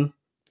remember him,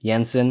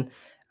 Jensen,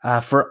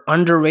 for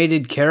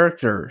underrated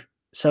character.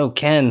 So,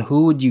 Ken,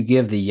 who would you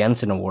give the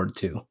Jensen Award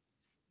to?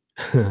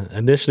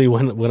 Initially,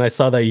 when I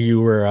saw that we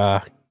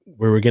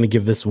were going to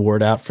give this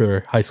award out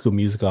for High School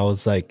Musical, I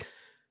was like,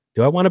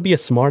 do I want to be a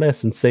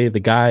smartass and say the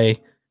guy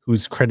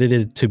who's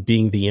credited to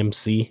being the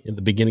MC in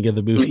the beginning of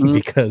the movie Mhm.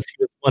 because he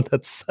was the one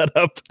that set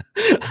up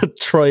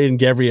Troy and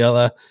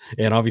Gabriella,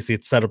 and obviously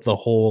it set up the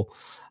whole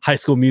High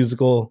School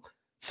Musical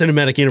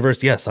cinematic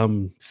universe. Yes,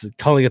 I'm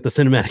calling it the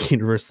cinematic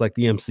universe, like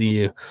the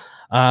MCU.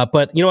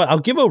 But you know what? I'll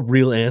give a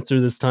real answer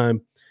this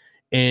time.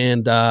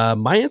 And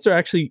my answer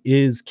actually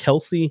is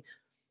Kelsey.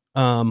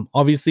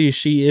 Obviously,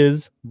 she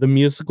is the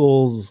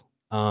musical's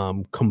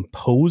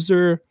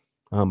composer.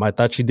 I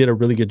thought she did a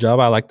really good job.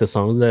 I like the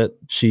songs that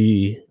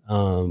she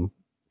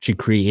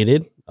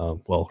created.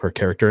 Well, her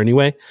character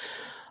anyway.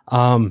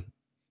 Um,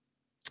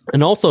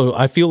 and also,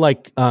 I feel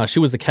like she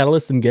was the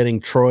catalyst in getting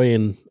Troy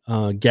and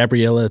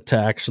Gabriella to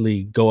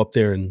actually go up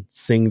there and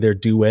sing their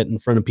duet in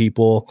front of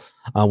people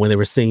when they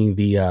were singing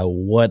the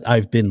 "What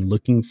I've Been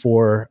Looking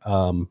For"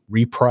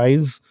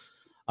 reprise.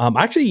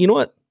 Actually, you know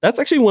what? That's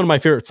actually one of my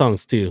favorite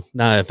songs too.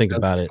 Now that I think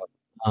about it,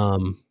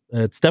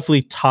 it's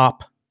definitely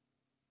top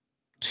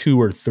 2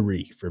 or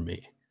 3 for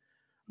me.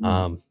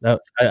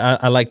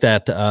 I like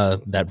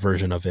that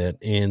version of it.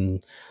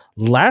 And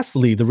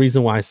lastly, the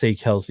reason why I say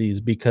Kelsey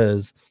is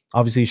because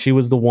obviously she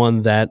was the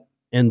one that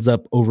ends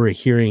up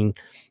overhearing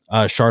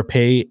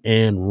Sharpay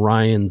and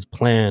Ryan's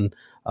plan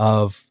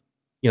of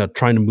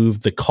trying to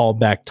move the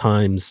callback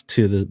times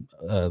to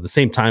the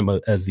same time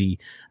as the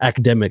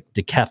academic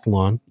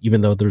decathlon,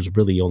 even though there's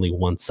really only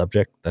one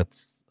subject.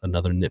 That's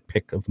another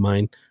nitpick of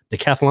mine.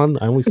 Decathlon,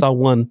 I only saw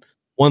one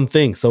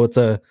thing, so it's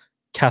a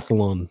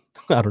cathlon.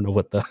 I don't know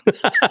what the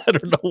I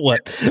don't know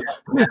what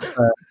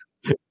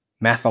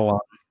Mathalon.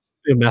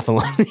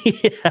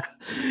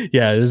 Mathalon.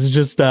 Yeah, this is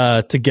just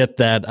to get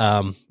that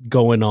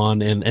going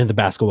on and the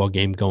basketball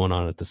game going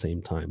on at the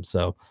same time.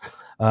 So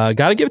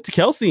gotta give it to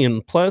Kelsey,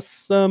 and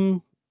plus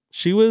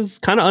she was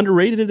kind of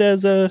underrated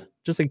as a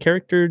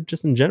character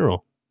just in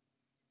general.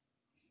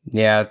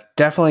 Yeah,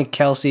 definitely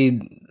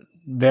Kelsey,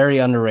 very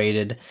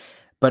underrated.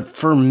 But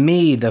for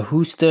me, the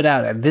who stood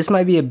out, this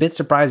might be a bit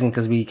surprising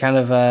because we kind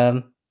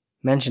of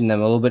mentioned them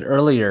a little bit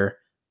earlier.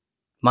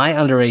 My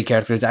underrated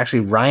character is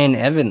actually Ryan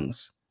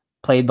Evans,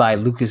 played by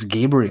Lucas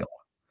Gabriel.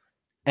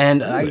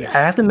 And I Really?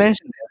 have to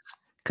mention this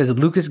because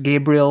Lucas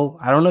Gabriel,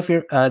 I don't know if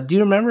do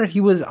you remember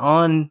he was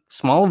on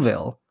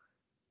Smallville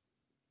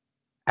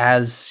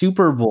as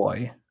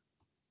Superboy?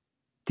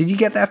 Did you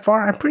get that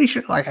far? I'm pretty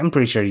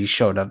sure he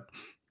showed up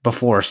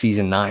before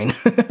season 9.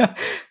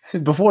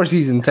 Before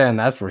season 10,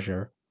 that's for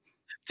sure.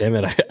 Damn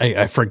it,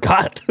 I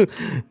forgot. Oh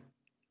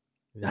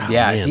Yeah,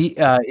 man, he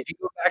if you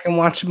go back and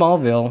watch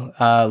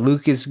Smallville,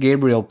 Lucas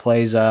Gabriel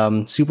plays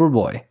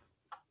Superboy.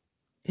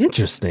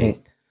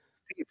 interesting.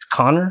 It's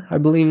Connor, I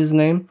believe his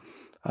name,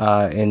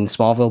 in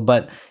Smallville.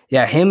 But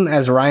yeah, him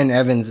as Ryan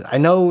Evans, I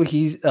know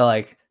he's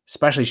like,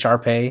 especially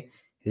Sharpay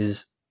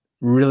is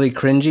really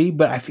cringy,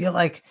 but I feel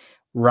like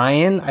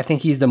Ryan, I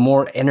think he's the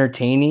more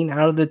entertaining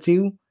out of the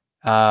two.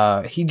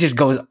 He just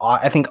goes,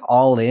 I think,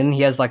 all in.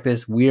 He has like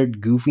this weird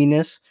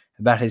goofiness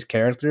about his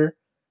character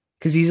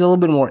because he's a little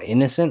bit more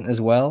innocent as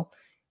well.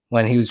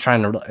 When he was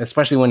trying to,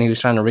 especially when he was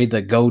trying to read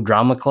the Go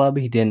Drama Club,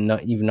 he even know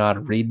how to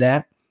read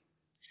that.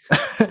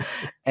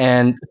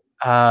 And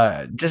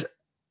just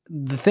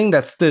the thing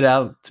that stood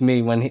out to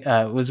me when he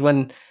was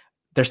when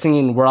they're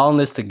singing "We're all in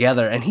this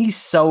together," and he's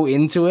so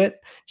into it,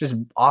 just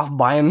off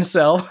by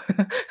himself,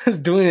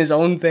 doing his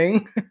own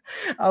thing.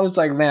 I was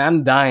like, man,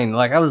 I'm dying.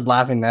 Like I was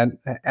laughing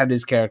at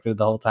his character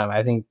the whole time.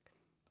 I think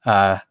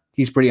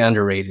he's pretty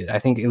underrated. I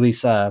think at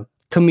least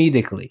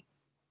comedically.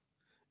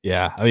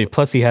 Yeah, I mean,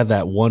 plus he had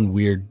that one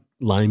weird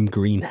lime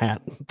green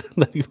hat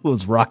that he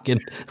was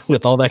rocking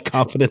with all that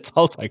confidence.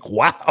 I was like,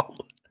 wow.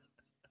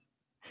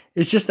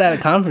 It's just that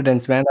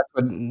confidence, man.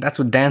 That's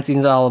what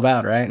dancing's all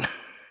about, right?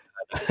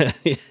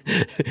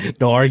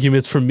 No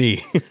arguments from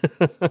me.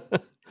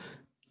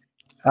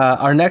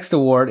 Our next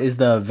award is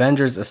the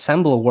Avengers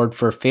Assemble Award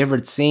for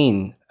favorite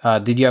scene.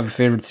 Did you have a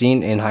favorite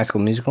scene in High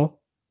School Musical?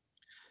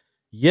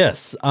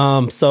 Yes.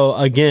 So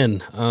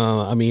again,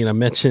 I mean, I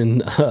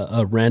mentioned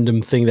a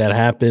random thing that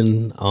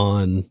happened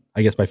on,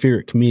 I guess, my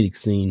favorite comedic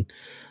scene.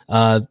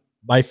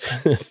 My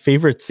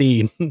favorite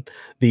scene,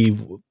 the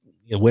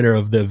winner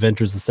of the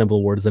Avengers Assemble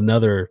Award, is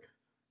another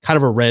kind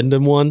of a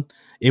random one.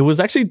 It was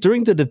actually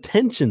during the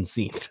detention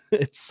scene.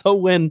 It's so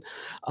when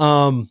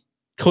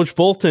Coach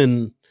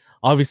Bolton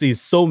obviously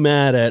is so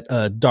mad at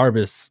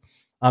Darbus,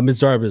 Ms.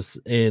 Darbus,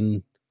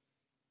 and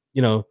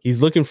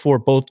he's looking for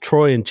both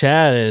Troy and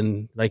Chad,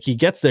 and like he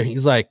gets there,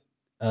 he's like,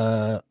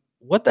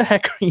 what the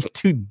heck are you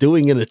two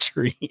doing in a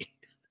tree?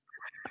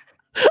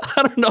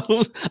 I don't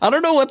know. I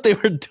don't know what they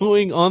were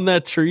doing on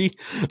that tree.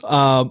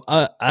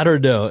 I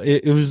don't know.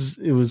 It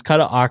was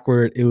kind of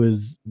awkward. It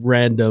was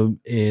random,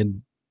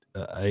 and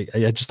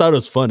I just thought it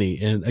was funny.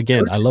 And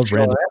again, I love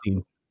random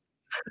scenes.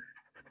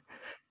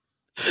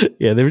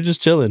 Yeah, they were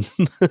just chilling.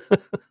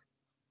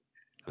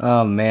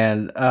 Oh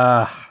man,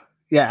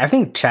 yeah, I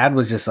think Chad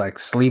was just like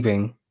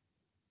sleeping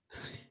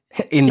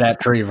in that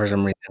tree for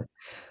some reason.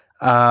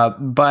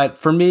 But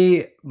for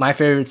me, my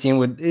favorite scene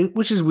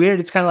which is weird,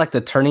 it's kind of like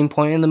the turning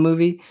point in the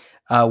movie,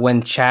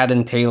 when Chad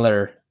and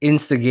Taylor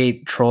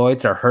instigate Troy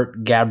to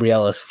hurt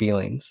Gabriella's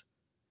feelings.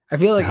 I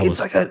feel like That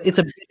was it's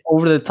a bit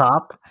over the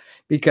top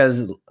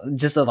because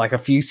just like a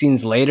few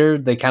scenes later,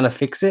 they kind of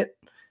fix it.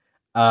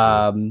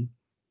 yeah. Um,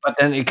 but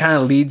then it kind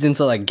of leads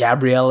into like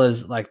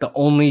Gabriella's like the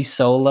only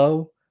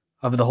solo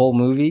of the whole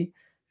movie.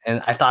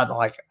 And I thought,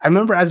 like, I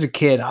remember as a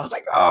kid, I was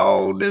like,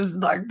 oh,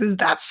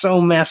 that's so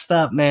messed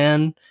up,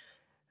 man.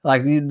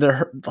 Like,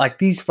 they're like,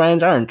 these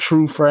friends aren't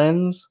true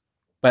friends,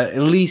 but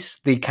at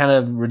least they kind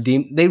of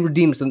they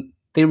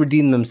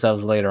redeem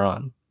themselves later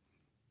on.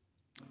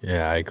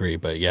 Yeah, I agree.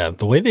 But yeah,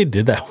 the way they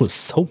did that was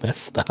so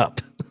messed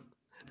up.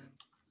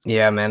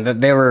 Yeah, man,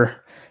 that they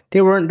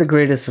weren't the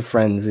greatest of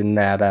friends in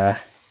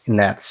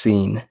that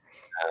scene.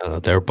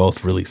 They're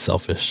both really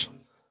selfish.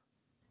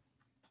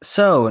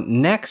 So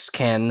next,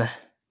 Ken,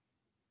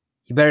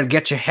 you better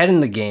get your head in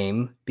the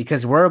game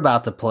because we're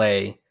about to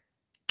play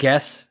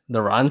Guess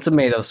the Rotten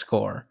Tomato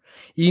score.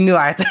 You knew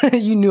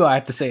you knew I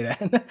had to say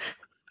that.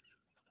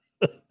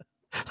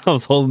 I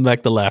was holding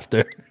back the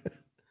laughter.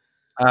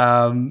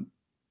 um,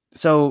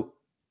 so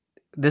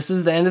this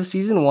is the end of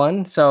season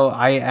 1. So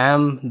I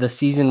am the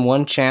season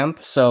 1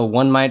 champ. So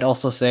one might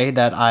also say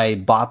that I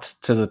bopped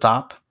to the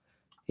top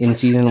in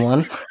season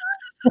 1.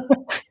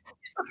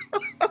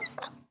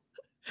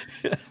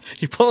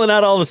 You're pulling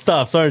out all the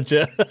stops, aren't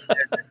you?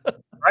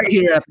 Right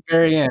here at the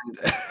very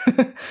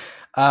end.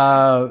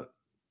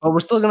 But we're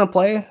still gonna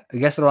play.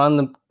 Guess the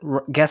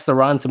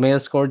Rotten Tomato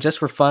score just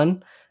for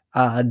fun.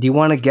 Do you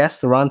want to guess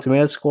the Rotten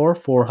Tomato score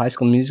for High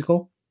School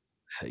Musical?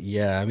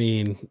 Yeah, I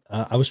mean,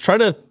 I was trying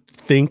to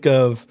think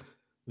of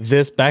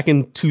this back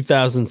in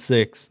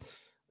 2006.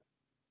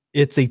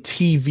 It's a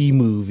TV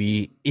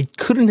movie. It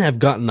couldn't have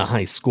gotten a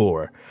high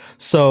score.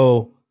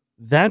 So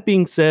that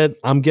being said,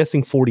 I'm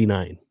guessing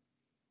 49.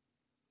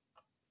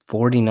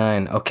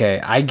 49. Okay,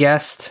 I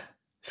guessed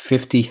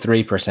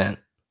 53%.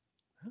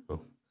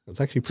 Oh, that's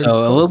actually pretty So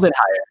a little close. bit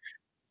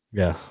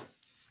Yeah.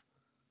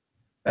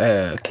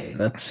 higher. Okay,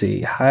 let's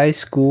see. High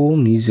School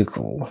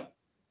Musical.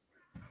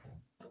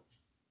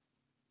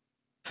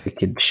 If it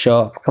could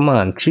show up. Come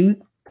on,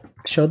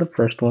 show the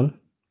first one.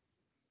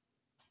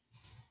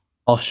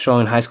 Also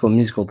showing High School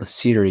Musical, the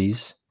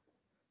series.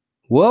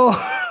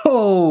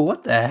 Whoa,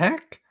 what the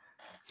heck?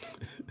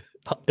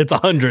 It's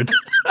 100.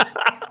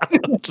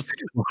 Just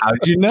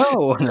How'd you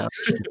know? No.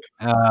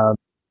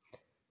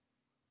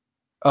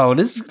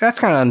 That's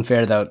kind of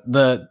unfair though.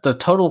 The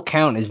total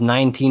count is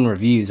 19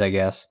 reviews, I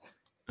guess.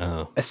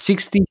 oh.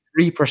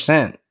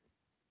 63%.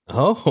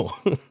 Oh,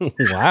 Dude,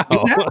 wow.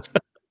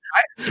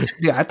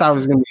 I thought it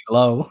was gonna be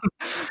low.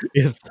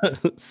 Yes,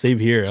 same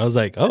here. I was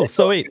like, oh,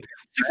 so wait,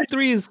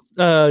 63 is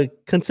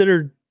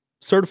considered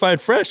certified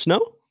fresh,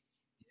 no?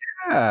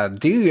 Yeah,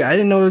 dude, I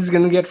didn't know it was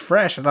gonna get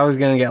fresh. I thought it was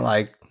gonna get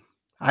like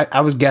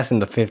I was guessing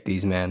the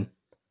 50s, man.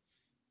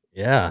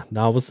 Yeah,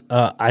 no,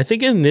 I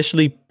think it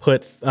initially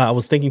put I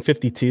was thinking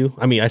 52.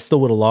 I mean, I still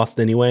would have lost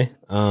anyway.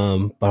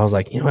 But I was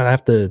like, you know what,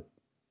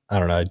 I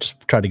don't know, I just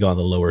tried to go on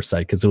the lower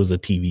side because it was a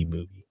TV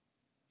movie.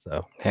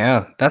 So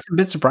Yeah, that's a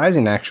bit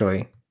surprising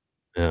actually.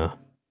 yeah.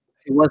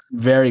 It was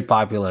very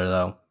popular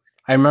though.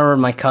 I remember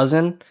my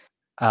cousin,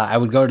 I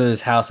would go to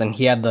his house and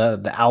he had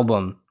the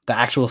album, the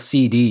actual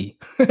CD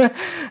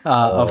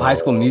of High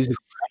School Oh,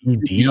 Musical. I was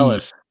CD.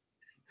 jealous.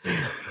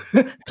 I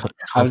was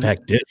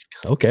Compact disc.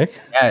 Okay.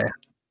 Yeah,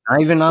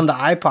 not even on the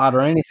iPod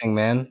or anything,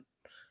 man.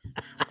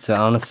 It's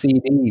on a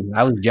CD.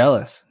 I was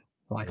jealous,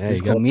 like Yeah, you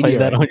physical gotta play media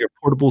that right on your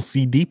portable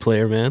CD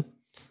player, man.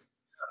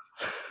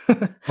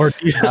 now. Or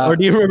do you or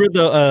do you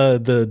remember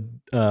the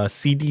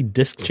CD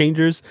disc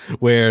changers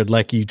where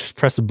like you just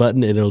press a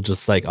button and it'll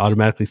just like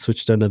automatically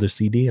switch to another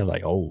CD? I'm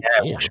like, oh Yeah,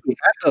 I man, wish we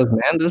had those,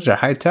 man. Those are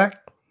high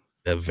tech.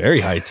 they're very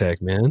high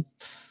tech, man.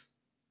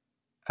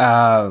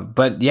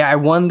 But yeah, I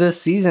won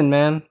this season,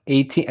 man.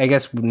 18. I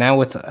guess now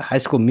with High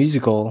School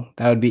Musical,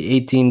 that would be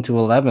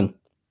 18-11.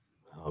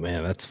 Oh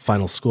man, that's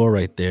final score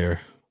right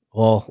there.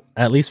 Well,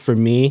 at least for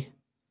me,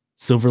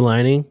 Silver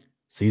Lining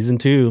season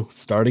 2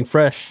 starting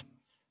fresh.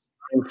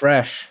 Starting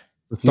fresh,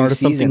 The new start of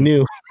something season.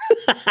 new.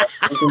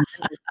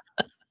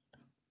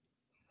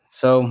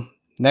 So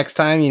next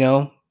time,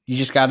 you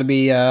just got to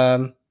be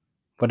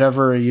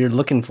whatever you're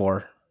looking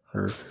for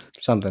or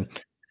something.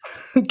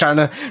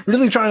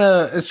 Really trying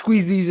to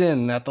squeeze these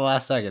in at the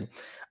last second.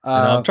 And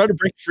I'm Uh, trying to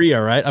break free,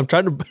 all right? I'm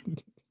trying to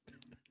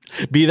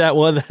be that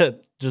one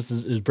that just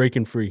is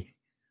breaking free.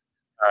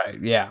 all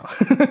right, yeah.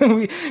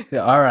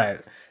 All right,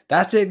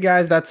 that's it,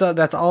 guys. That's all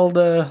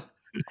the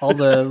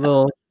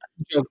little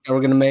jokes that we're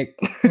gonna make.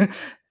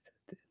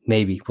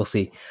 Maybe we'll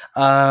see.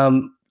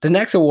 The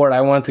next award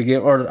I want to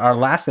give, or our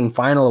last and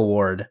final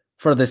award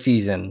for the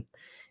season,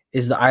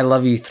 is the I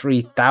Love You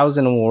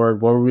 3000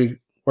 award, where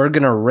we're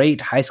gonna rate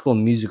High School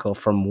Musical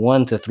from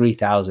 1 to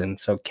 3000.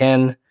 So,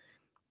 Ken,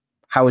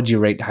 how would you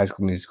rate High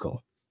School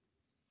Musical?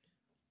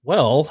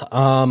 Well,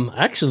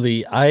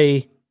 actually,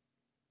 I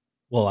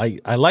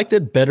liked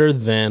it better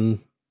than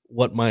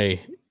what my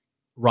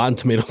Rotten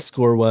Tomato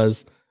score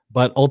was,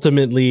 but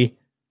ultimately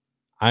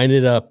I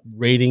ended up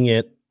rating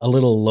it a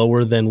little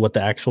lower than what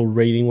the actual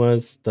rating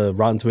was, the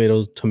Rotten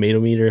Tomatoes tomato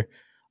meter.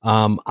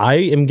 I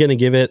am gonna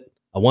give it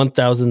a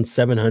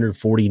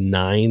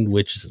 1,749,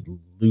 which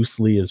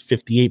loosely is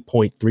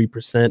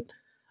 58.3%.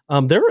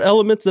 There were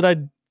elements that I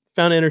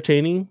found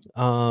entertaining.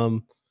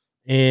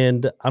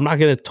 And I'm not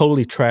gonna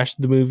totally trash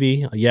the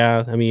movie.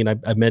 Yeah, I mean,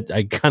 I meant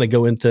I kind of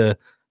go into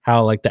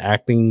how like the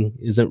acting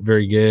isn't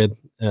very good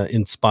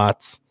in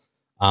spots.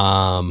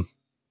 Um,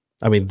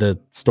 I mean, the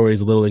story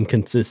is a little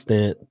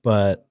inconsistent,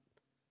 but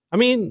I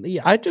mean,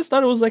 yeah, I just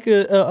thought it was like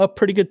a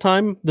pretty good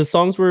time. The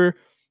songs were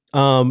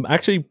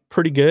actually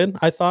pretty good.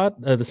 I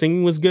thought the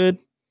singing was good,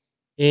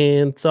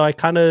 and so I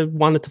kind of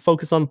wanted to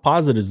focus on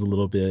positives a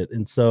little bit.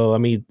 And so, I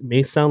mean, it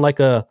may sound like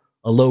a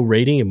low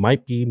rating. It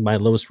might be my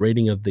lowest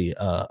rating of the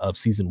of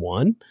season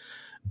one,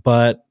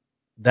 but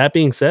that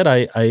being said,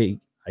 I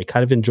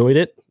kind of enjoyed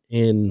it,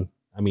 and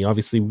I mean,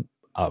 obviously,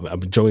 I'm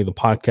enjoying the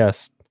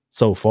podcast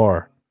so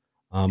far.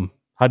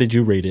 How did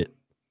you rate it?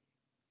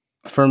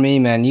 For me,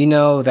 man, you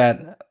know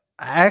that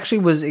I actually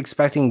was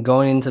expecting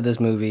going into this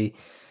movie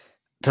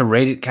to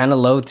rate it kind of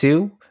low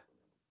too,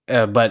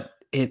 but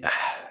it,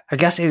 I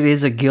guess it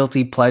is a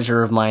guilty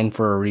pleasure of mine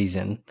for a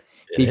reason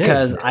It is,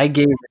 because man. I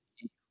gave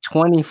it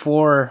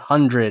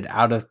 2,400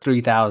 out of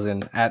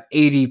 3,000 at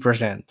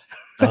 80%.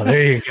 Oh,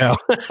 there you go.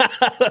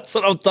 That's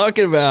what I'm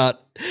talking about.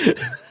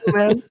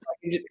 Man,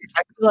 I feel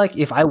like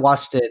if I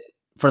watched it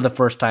for the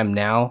first time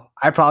now,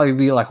 I'd probably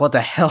be like, "What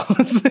the hell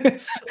is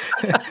this?"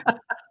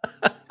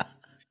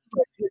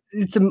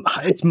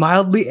 It's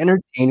mildly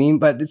entertaining,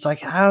 but it's like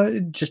how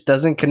it just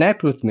doesn't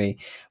connect with me.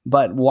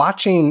 But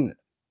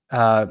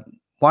uh,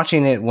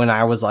 watching it when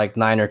I was like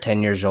 9 or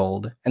 10 years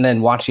old, and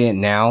then watching it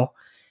now,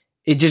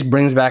 it just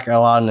brings back a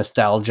lot of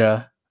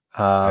nostalgia.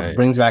 Right.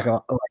 Brings back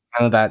like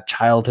kind of that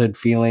childhood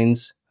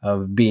feelings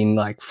of being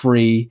like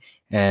free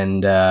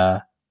and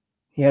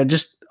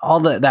just all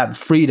that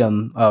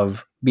freedom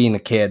of being a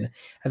kid.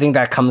 I think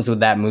that comes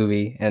with that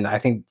movie, and I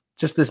think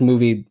just this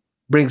movie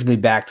brings me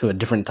back to a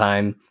different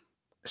time,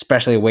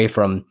 especially away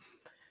from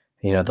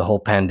the whole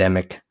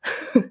pandemic.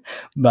 Yeah.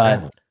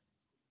 But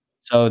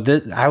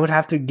I would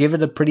have to give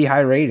it a pretty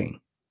high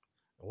rating.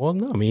 Well,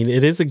 no, I mean,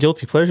 it is a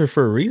guilty pleasure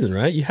for a reason,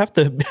 right? You have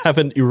to have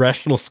an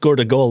irrational score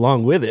to go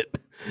along with it.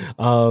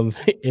 Um,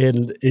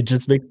 and it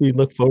just makes me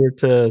look forward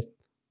to,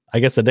 I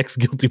guess, the next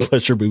guilty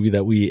pleasure movie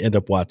that we end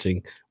up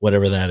watching,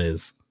 whatever that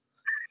is.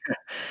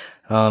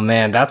 Oh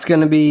man, that's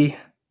gonna be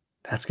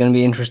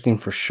interesting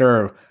for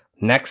sure.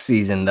 Next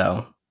season,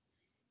 though.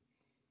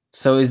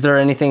 So, is there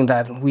anything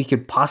that we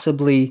could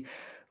possibly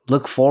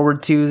look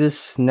forward to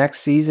this next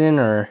season?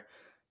 Or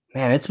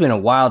man, it's been a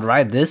wild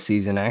ride this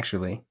season,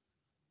 actually.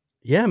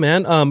 Yeah,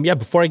 man. Yeah,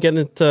 before I get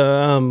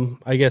into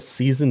I guess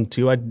season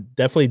two, I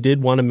definitely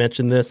did want to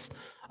mention this.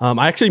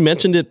 I actually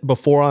mentioned it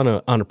before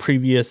on a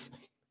previous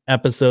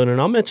episode, and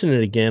I'll mention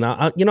it again.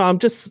 I'm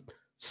just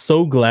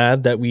so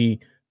glad that we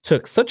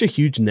took such a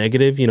huge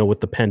negative, with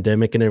the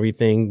pandemic and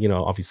everything.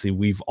 Obviously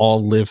we've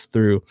all lived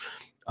through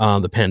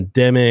the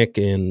pandemic,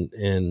 and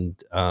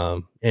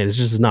it's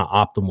just not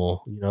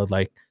optimal.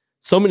 Like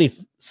so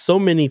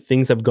many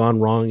things have gone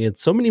wrong, and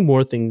so many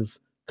more things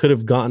could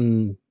have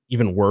gotten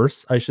even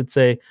worse, I should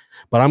say.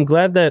 But I'm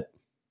glad that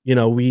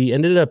we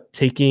ended up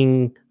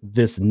taking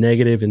this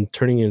negative and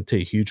turning it into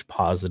a huge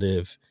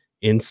positive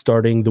in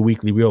starting the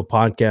Weekly Real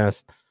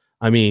podcast.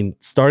 I mean,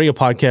 starting a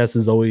podcast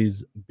has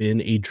always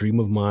been a dream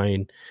of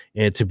mine,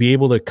 and to be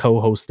able to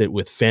co-host it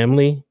with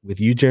family, with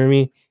you,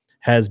 Jeremy,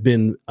 has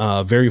been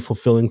very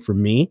fulfilling for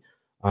me.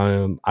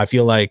 I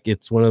feel like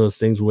it's one of those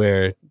things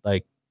where,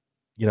 like,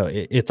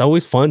 it's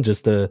always fun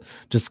just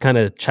kind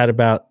of chat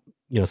about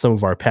some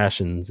of our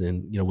passions,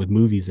 and with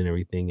movies and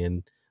everything.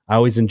 And I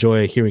always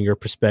enjoy hearing your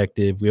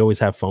perspective. We always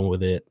have fun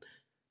with it.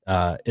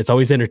 It's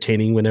always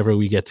entertaining whenever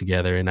we get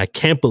together, and I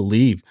can't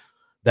believe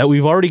that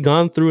we've already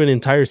gone through an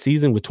entire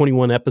season with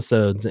 21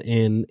 episodes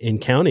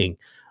and counting.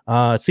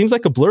 It seems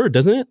like a blur,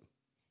 doesn't it?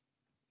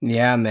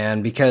 Yeah,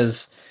 man,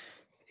 because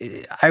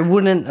I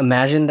wouldn't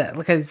imagine that.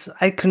 Like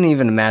I couldn't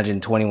even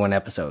imagine 21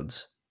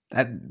 episodes.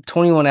 That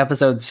 21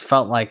 episodes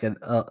felt like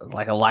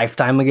a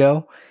lifetime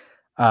ago.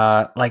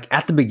 Like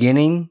at the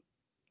beginning,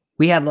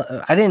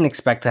 I didn't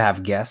expect to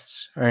have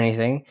guests or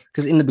anything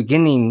because in the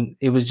beginning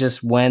it was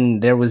just when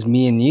there was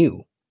me and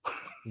you.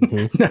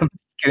 Hmm. No, I'm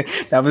just kidding.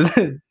 That was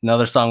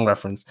another song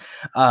reference.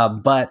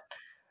 But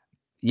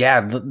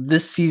yeah,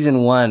 this season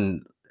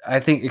one, I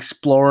think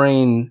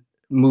exploring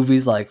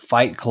movies like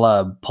Fight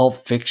Club,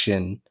 Pulp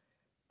Fiction.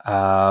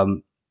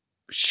 Um,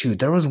 Shoot,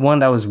 there was one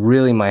that was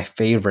really my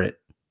favorite.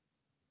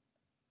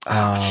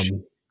 Oh,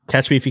 Um,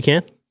 Catch Me If You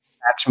Can.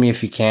 Catch Me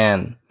If You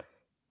Can,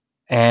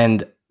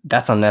 and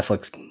that's on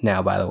Netflix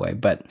now, by the way.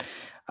 But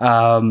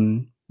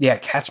yeah,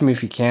 Catch Me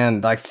If You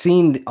Can. Like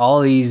seeing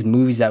all these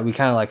movies that we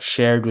kind of like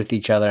shared with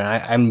each other, and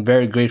I'm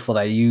very grateful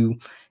that you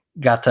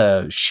got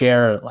to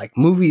share like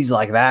movies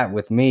like that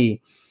with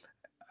me.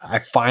 I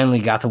finally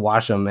got to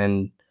watch them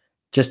and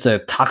just to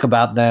talk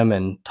about them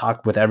and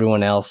talk with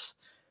everyone else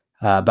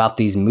about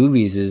these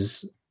movies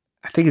is,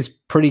 I think it's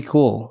pretty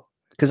cool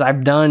because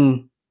I've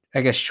done,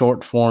 I guess,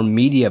 short form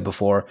media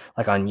before,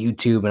 like on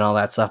YouTube and all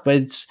that stuff, but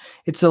it's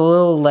a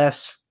little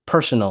less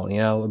personal,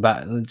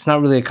 about it's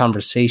not really a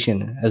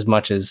conversation as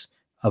much as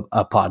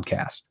a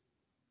podcast.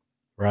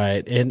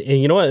 Right. And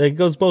you know what? It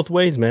goes both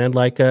ways, man.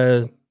 Like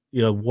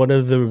one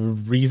of the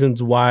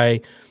reasons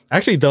why,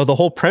 actually, though, the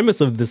whole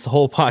premise of this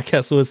whole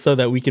podcast was so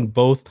that we can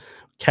both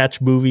catch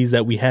movies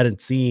that we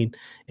hadn't seen,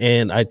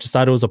 and I just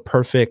thought it was a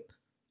perfect.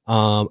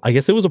 I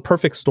guess it was a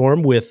perfect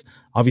storm. With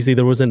obviously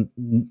there wasn't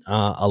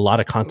a lot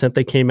of content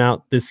that came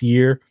out this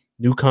year,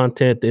 new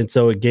content, and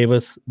so it gave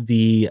us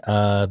the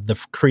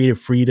creative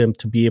freedom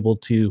to be able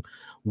to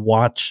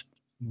watch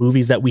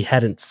movies that we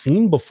hadn't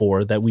seen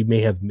before that we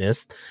may have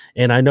missed.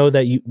 And I know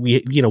that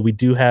we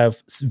do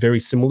have very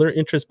similar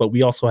interests, but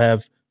we also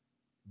have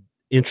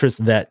interests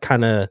that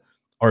kind of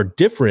are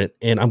different.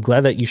 And I'm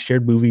glad that you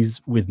shared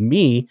movies with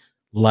me,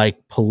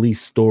 like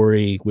Police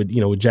Story with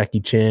with Jackie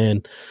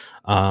Chan.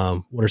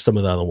 What are some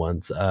of the other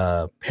ones?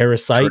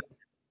 Parasite.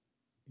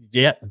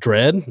 Yeah,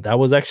 Dread. That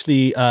was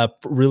actually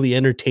really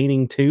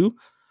entertaining too.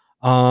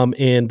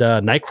 And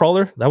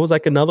Nightcrawler, that was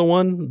like another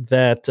one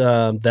that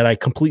I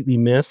completely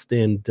missed,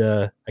 and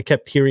I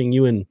kept hearing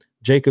you and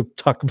Jacob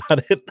talk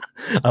about it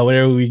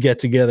whenever we get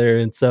together,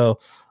 and so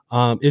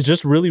it's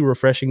just really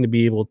refreshing to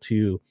be able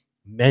to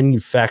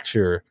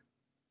manufacture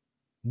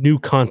new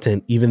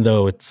content, even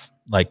though it's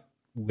like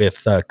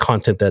with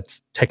content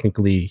that's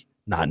technically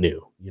not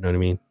new. You know what I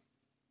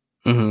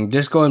mean?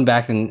 Just going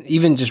back and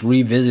even just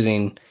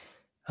revisiting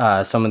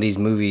some of these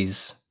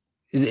movies,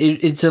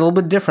 it's a little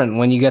bit different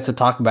when you get to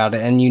talk about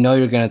it, and you know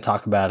you're going to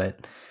talk about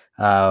it,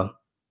 uh,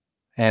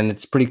 and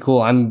it's pretty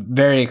cool. I'm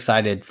very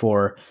excited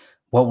for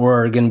what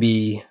we're going to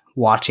be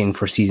watching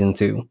for season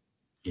two.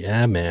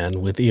 Yeah, man.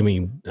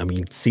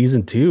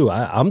 Season two,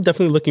 I'm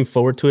definitely looking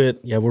forward to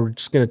it. Yeah, we're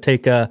just gonna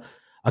take a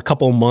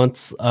couple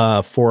months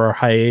for our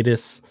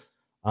hiatus.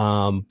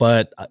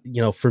 But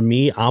for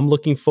me, I'm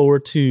looking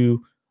forward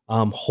to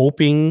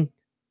hoping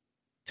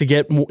to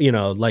get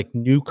like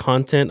new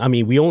content. I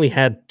mean, we only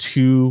had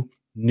two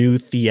new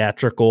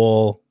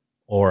theatrical,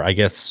 or I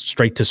guess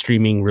straight to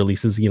streaming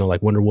releases,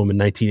 like Wonder Woman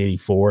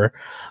 1984.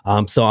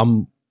 So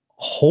I'm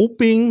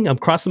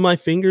crossing my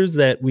fingers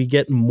that we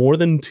get more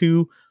than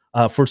two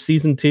for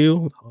season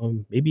two,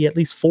 maybe at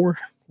least four.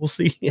 We'll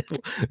see.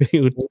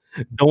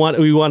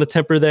 We want to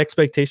temper the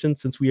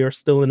expectations since we are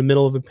still in the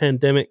middle of a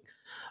pandemic.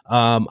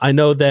 I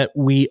know that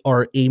we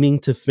are aiming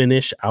to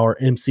finish our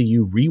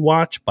MCU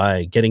rewatch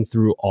by getting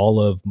through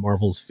all of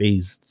Marvel's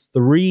Phase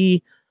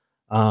 3.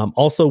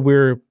 Also,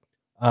 we're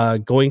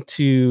going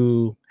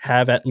to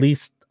have at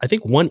least, I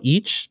think, one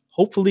each,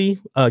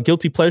 hopefully, a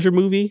guilty pleasure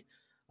movie.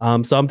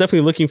 So I'm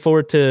definitely looking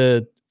forward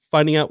to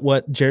finding out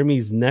what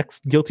Jeremy's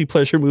next guilty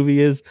pleasure movie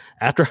is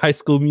after High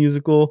School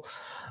Musical.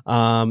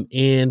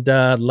 And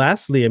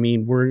lastly, I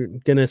mean, we're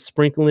going to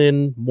sprinkle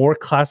in more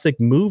classic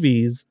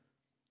movies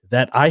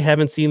that I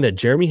haven't seen that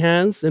Jeremy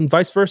has, and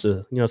vice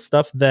versa.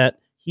 Stuff that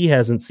he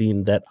hasn't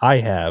seen that I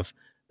have,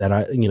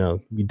 that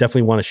we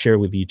definitely want to share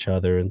with each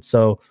other. And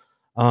so,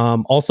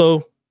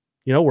 also,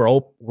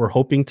 we're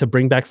hoping to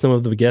bring back some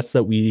of the guests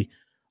that we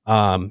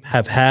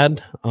have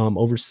had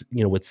over,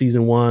 with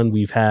season one.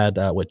 We've had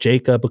with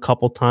Jacob a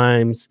couple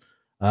times,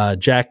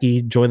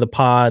 Jackie joined the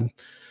pod.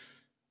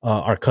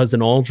 Our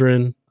cousin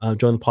Aldrin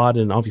joined the pod,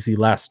 and obviously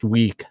last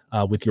week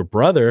with your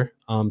brother.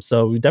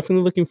 So we're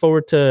definitely looking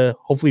forward to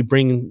hopefully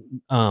bringing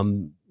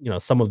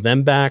some of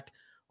them back.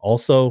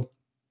 Also,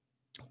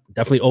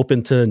 definitely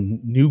open to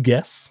new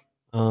guests.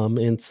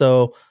 And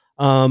so,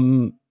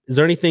 is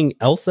there anything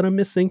else that I'm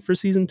missing for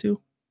season two?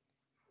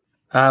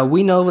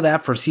 We know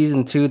that for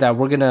season two that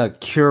we're gonna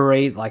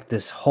curate like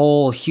this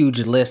whole huge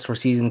list for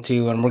season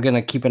two, and we're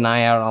gonna keep an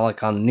eye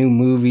out on new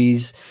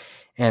movies.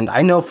 And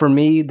I know for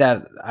me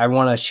that I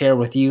want to share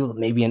with you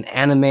maybe an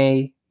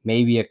anime,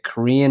 maybe a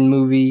Korean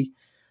movie,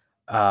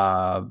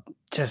 uh,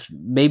 just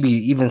maybe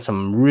even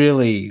some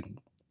really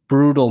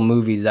brutal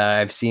movies that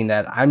I've seen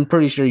that I'm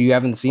pretty sure you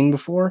haven't seen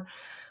before.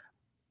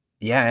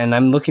 Yeah, and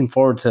I'm looking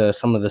forward to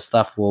some of the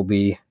stuff we'll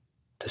be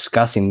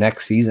discussing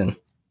next season.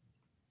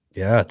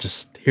 Yeah,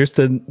 just here's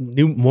the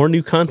more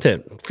new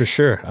content for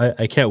sure.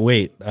 I can't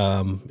wait.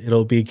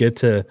 It'll be good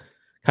to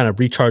kind of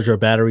recharge our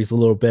batteries a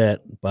little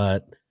bit,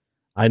 but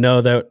I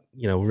know that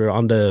we're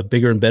on to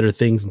bigger and better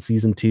things in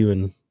season two,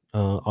 and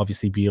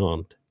obviously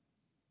beyond.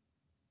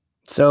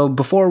 So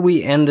before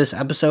we end this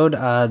episode,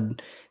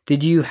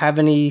 did you have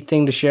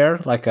anything to share,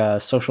 like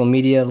social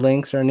media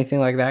links or anything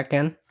like that,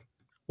 Ken?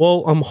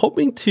 Well, I'm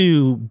hoping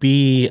to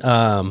be,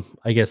 I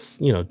guess,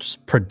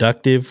 just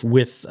productive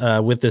with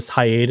this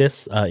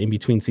hiatus in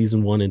between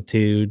season one and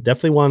two.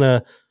 Definitely want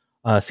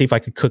to see if I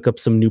could cook up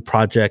some new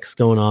projects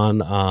going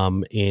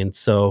on. And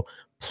so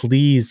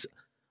please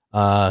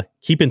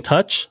keep in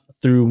touch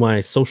through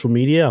my social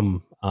media.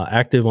 I'm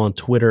active on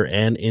Twitter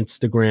and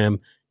Instagram.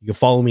 You can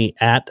follow me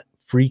at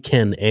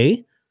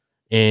FreeKenA,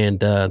 and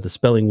the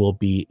spelling will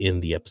be in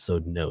the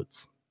episode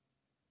notes.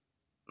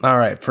 All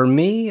right. For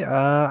me,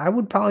 I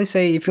would probably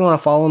say if you want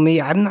to follow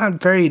me, I'm not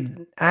very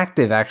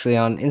active actually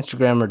on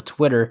Instagram or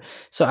Twitter.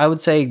 So I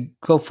would say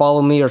go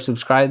follow me or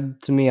subscribe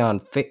to me on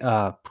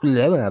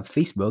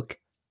Facebook.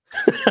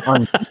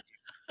 On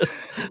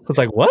I was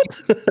like, what?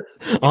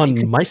 On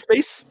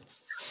MySpace?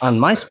 on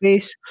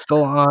MySpace,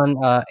 go on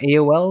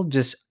AOL,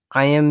 just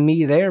I am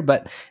me there.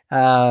 But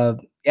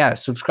yeah,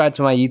 subscribe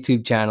to my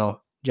YouTube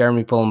channel,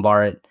 Jeremy Pullen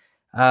Barrett.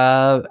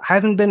 I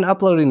haven't been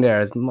uploading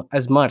there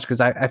as much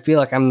because I feel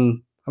like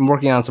I'm I'm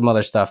working on some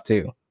other stuff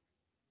too,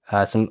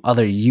 some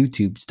other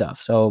YouTube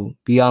stuff. So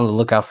be on the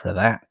lookout for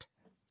that.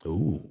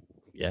 Ooh,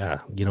 yeah.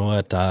 You know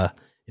what?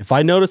 If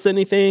I notice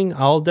anything,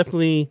 I'll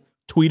definitely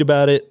tweet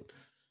about it.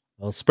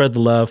 I'll spread the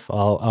love.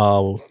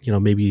 I'll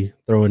maybe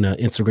throw in an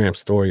Instagram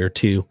story or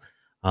two,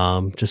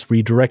 just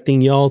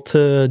redirecting y'all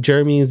to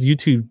Jeremy's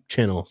YouTube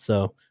channel.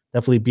 So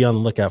definitely be on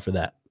the lookout for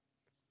that.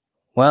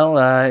 Well,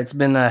 it's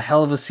been a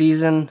hell of a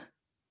season.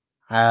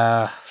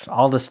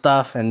 All the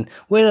stuff, and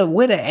way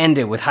to end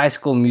it with High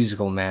School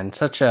Musical, man.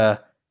 Such an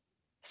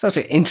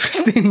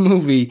interesting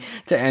movie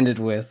to end it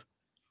with.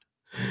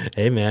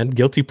 Hey man,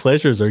 guilty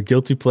pleasures are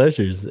guilty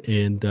pleasures,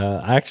 and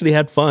I actually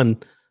had fun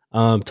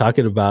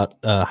talking about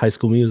High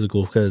School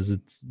Musical because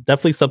it's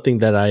definitely something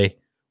that I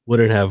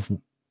wouldn't have,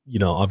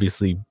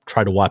 obviously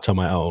try to watch on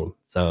my own.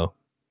 So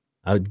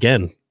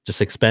again, just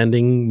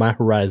expanding my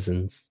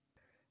horizons.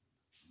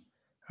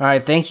 All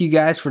right, thank you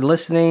guys for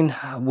listening.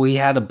 We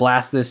had a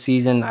blast this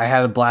season. I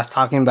had a blast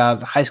talking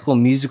about High School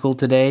Musical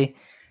today.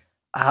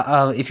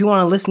 If you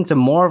want to listen to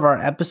more of our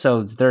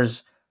episodes,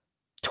 there's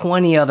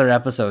 20 other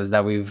episodes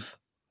that we've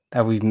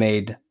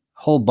made, a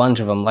whole bunch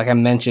of them. Like I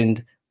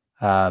mentioned,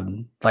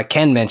 like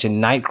Ken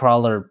mentioned,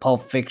 Nightcrawler,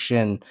 Pulp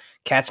Fiction,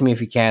 Catch Me If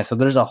You Can. So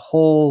there's a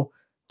whole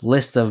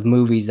list of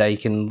movies that you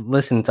can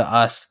listen to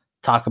us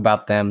talk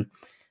about them.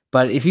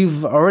 But if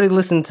you've already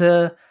listened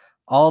to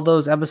all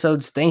those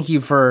episodes, thank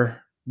you for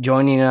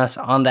joining us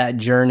on that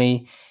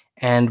journey.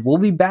 And we'll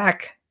be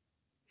back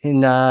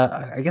in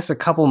I guess a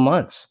couple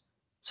months.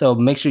 So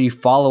make sure you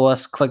follow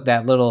us, click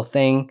that little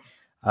thing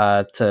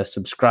to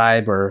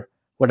subscribe or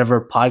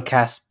whatever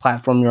podcast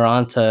platform you're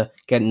on to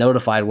get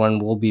notified when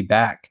we'll be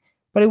back.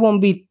 But it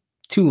won't be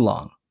too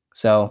long.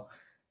 So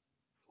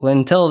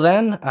until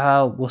then,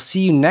 we'll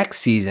see you next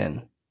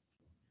season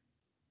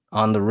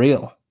on The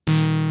Real.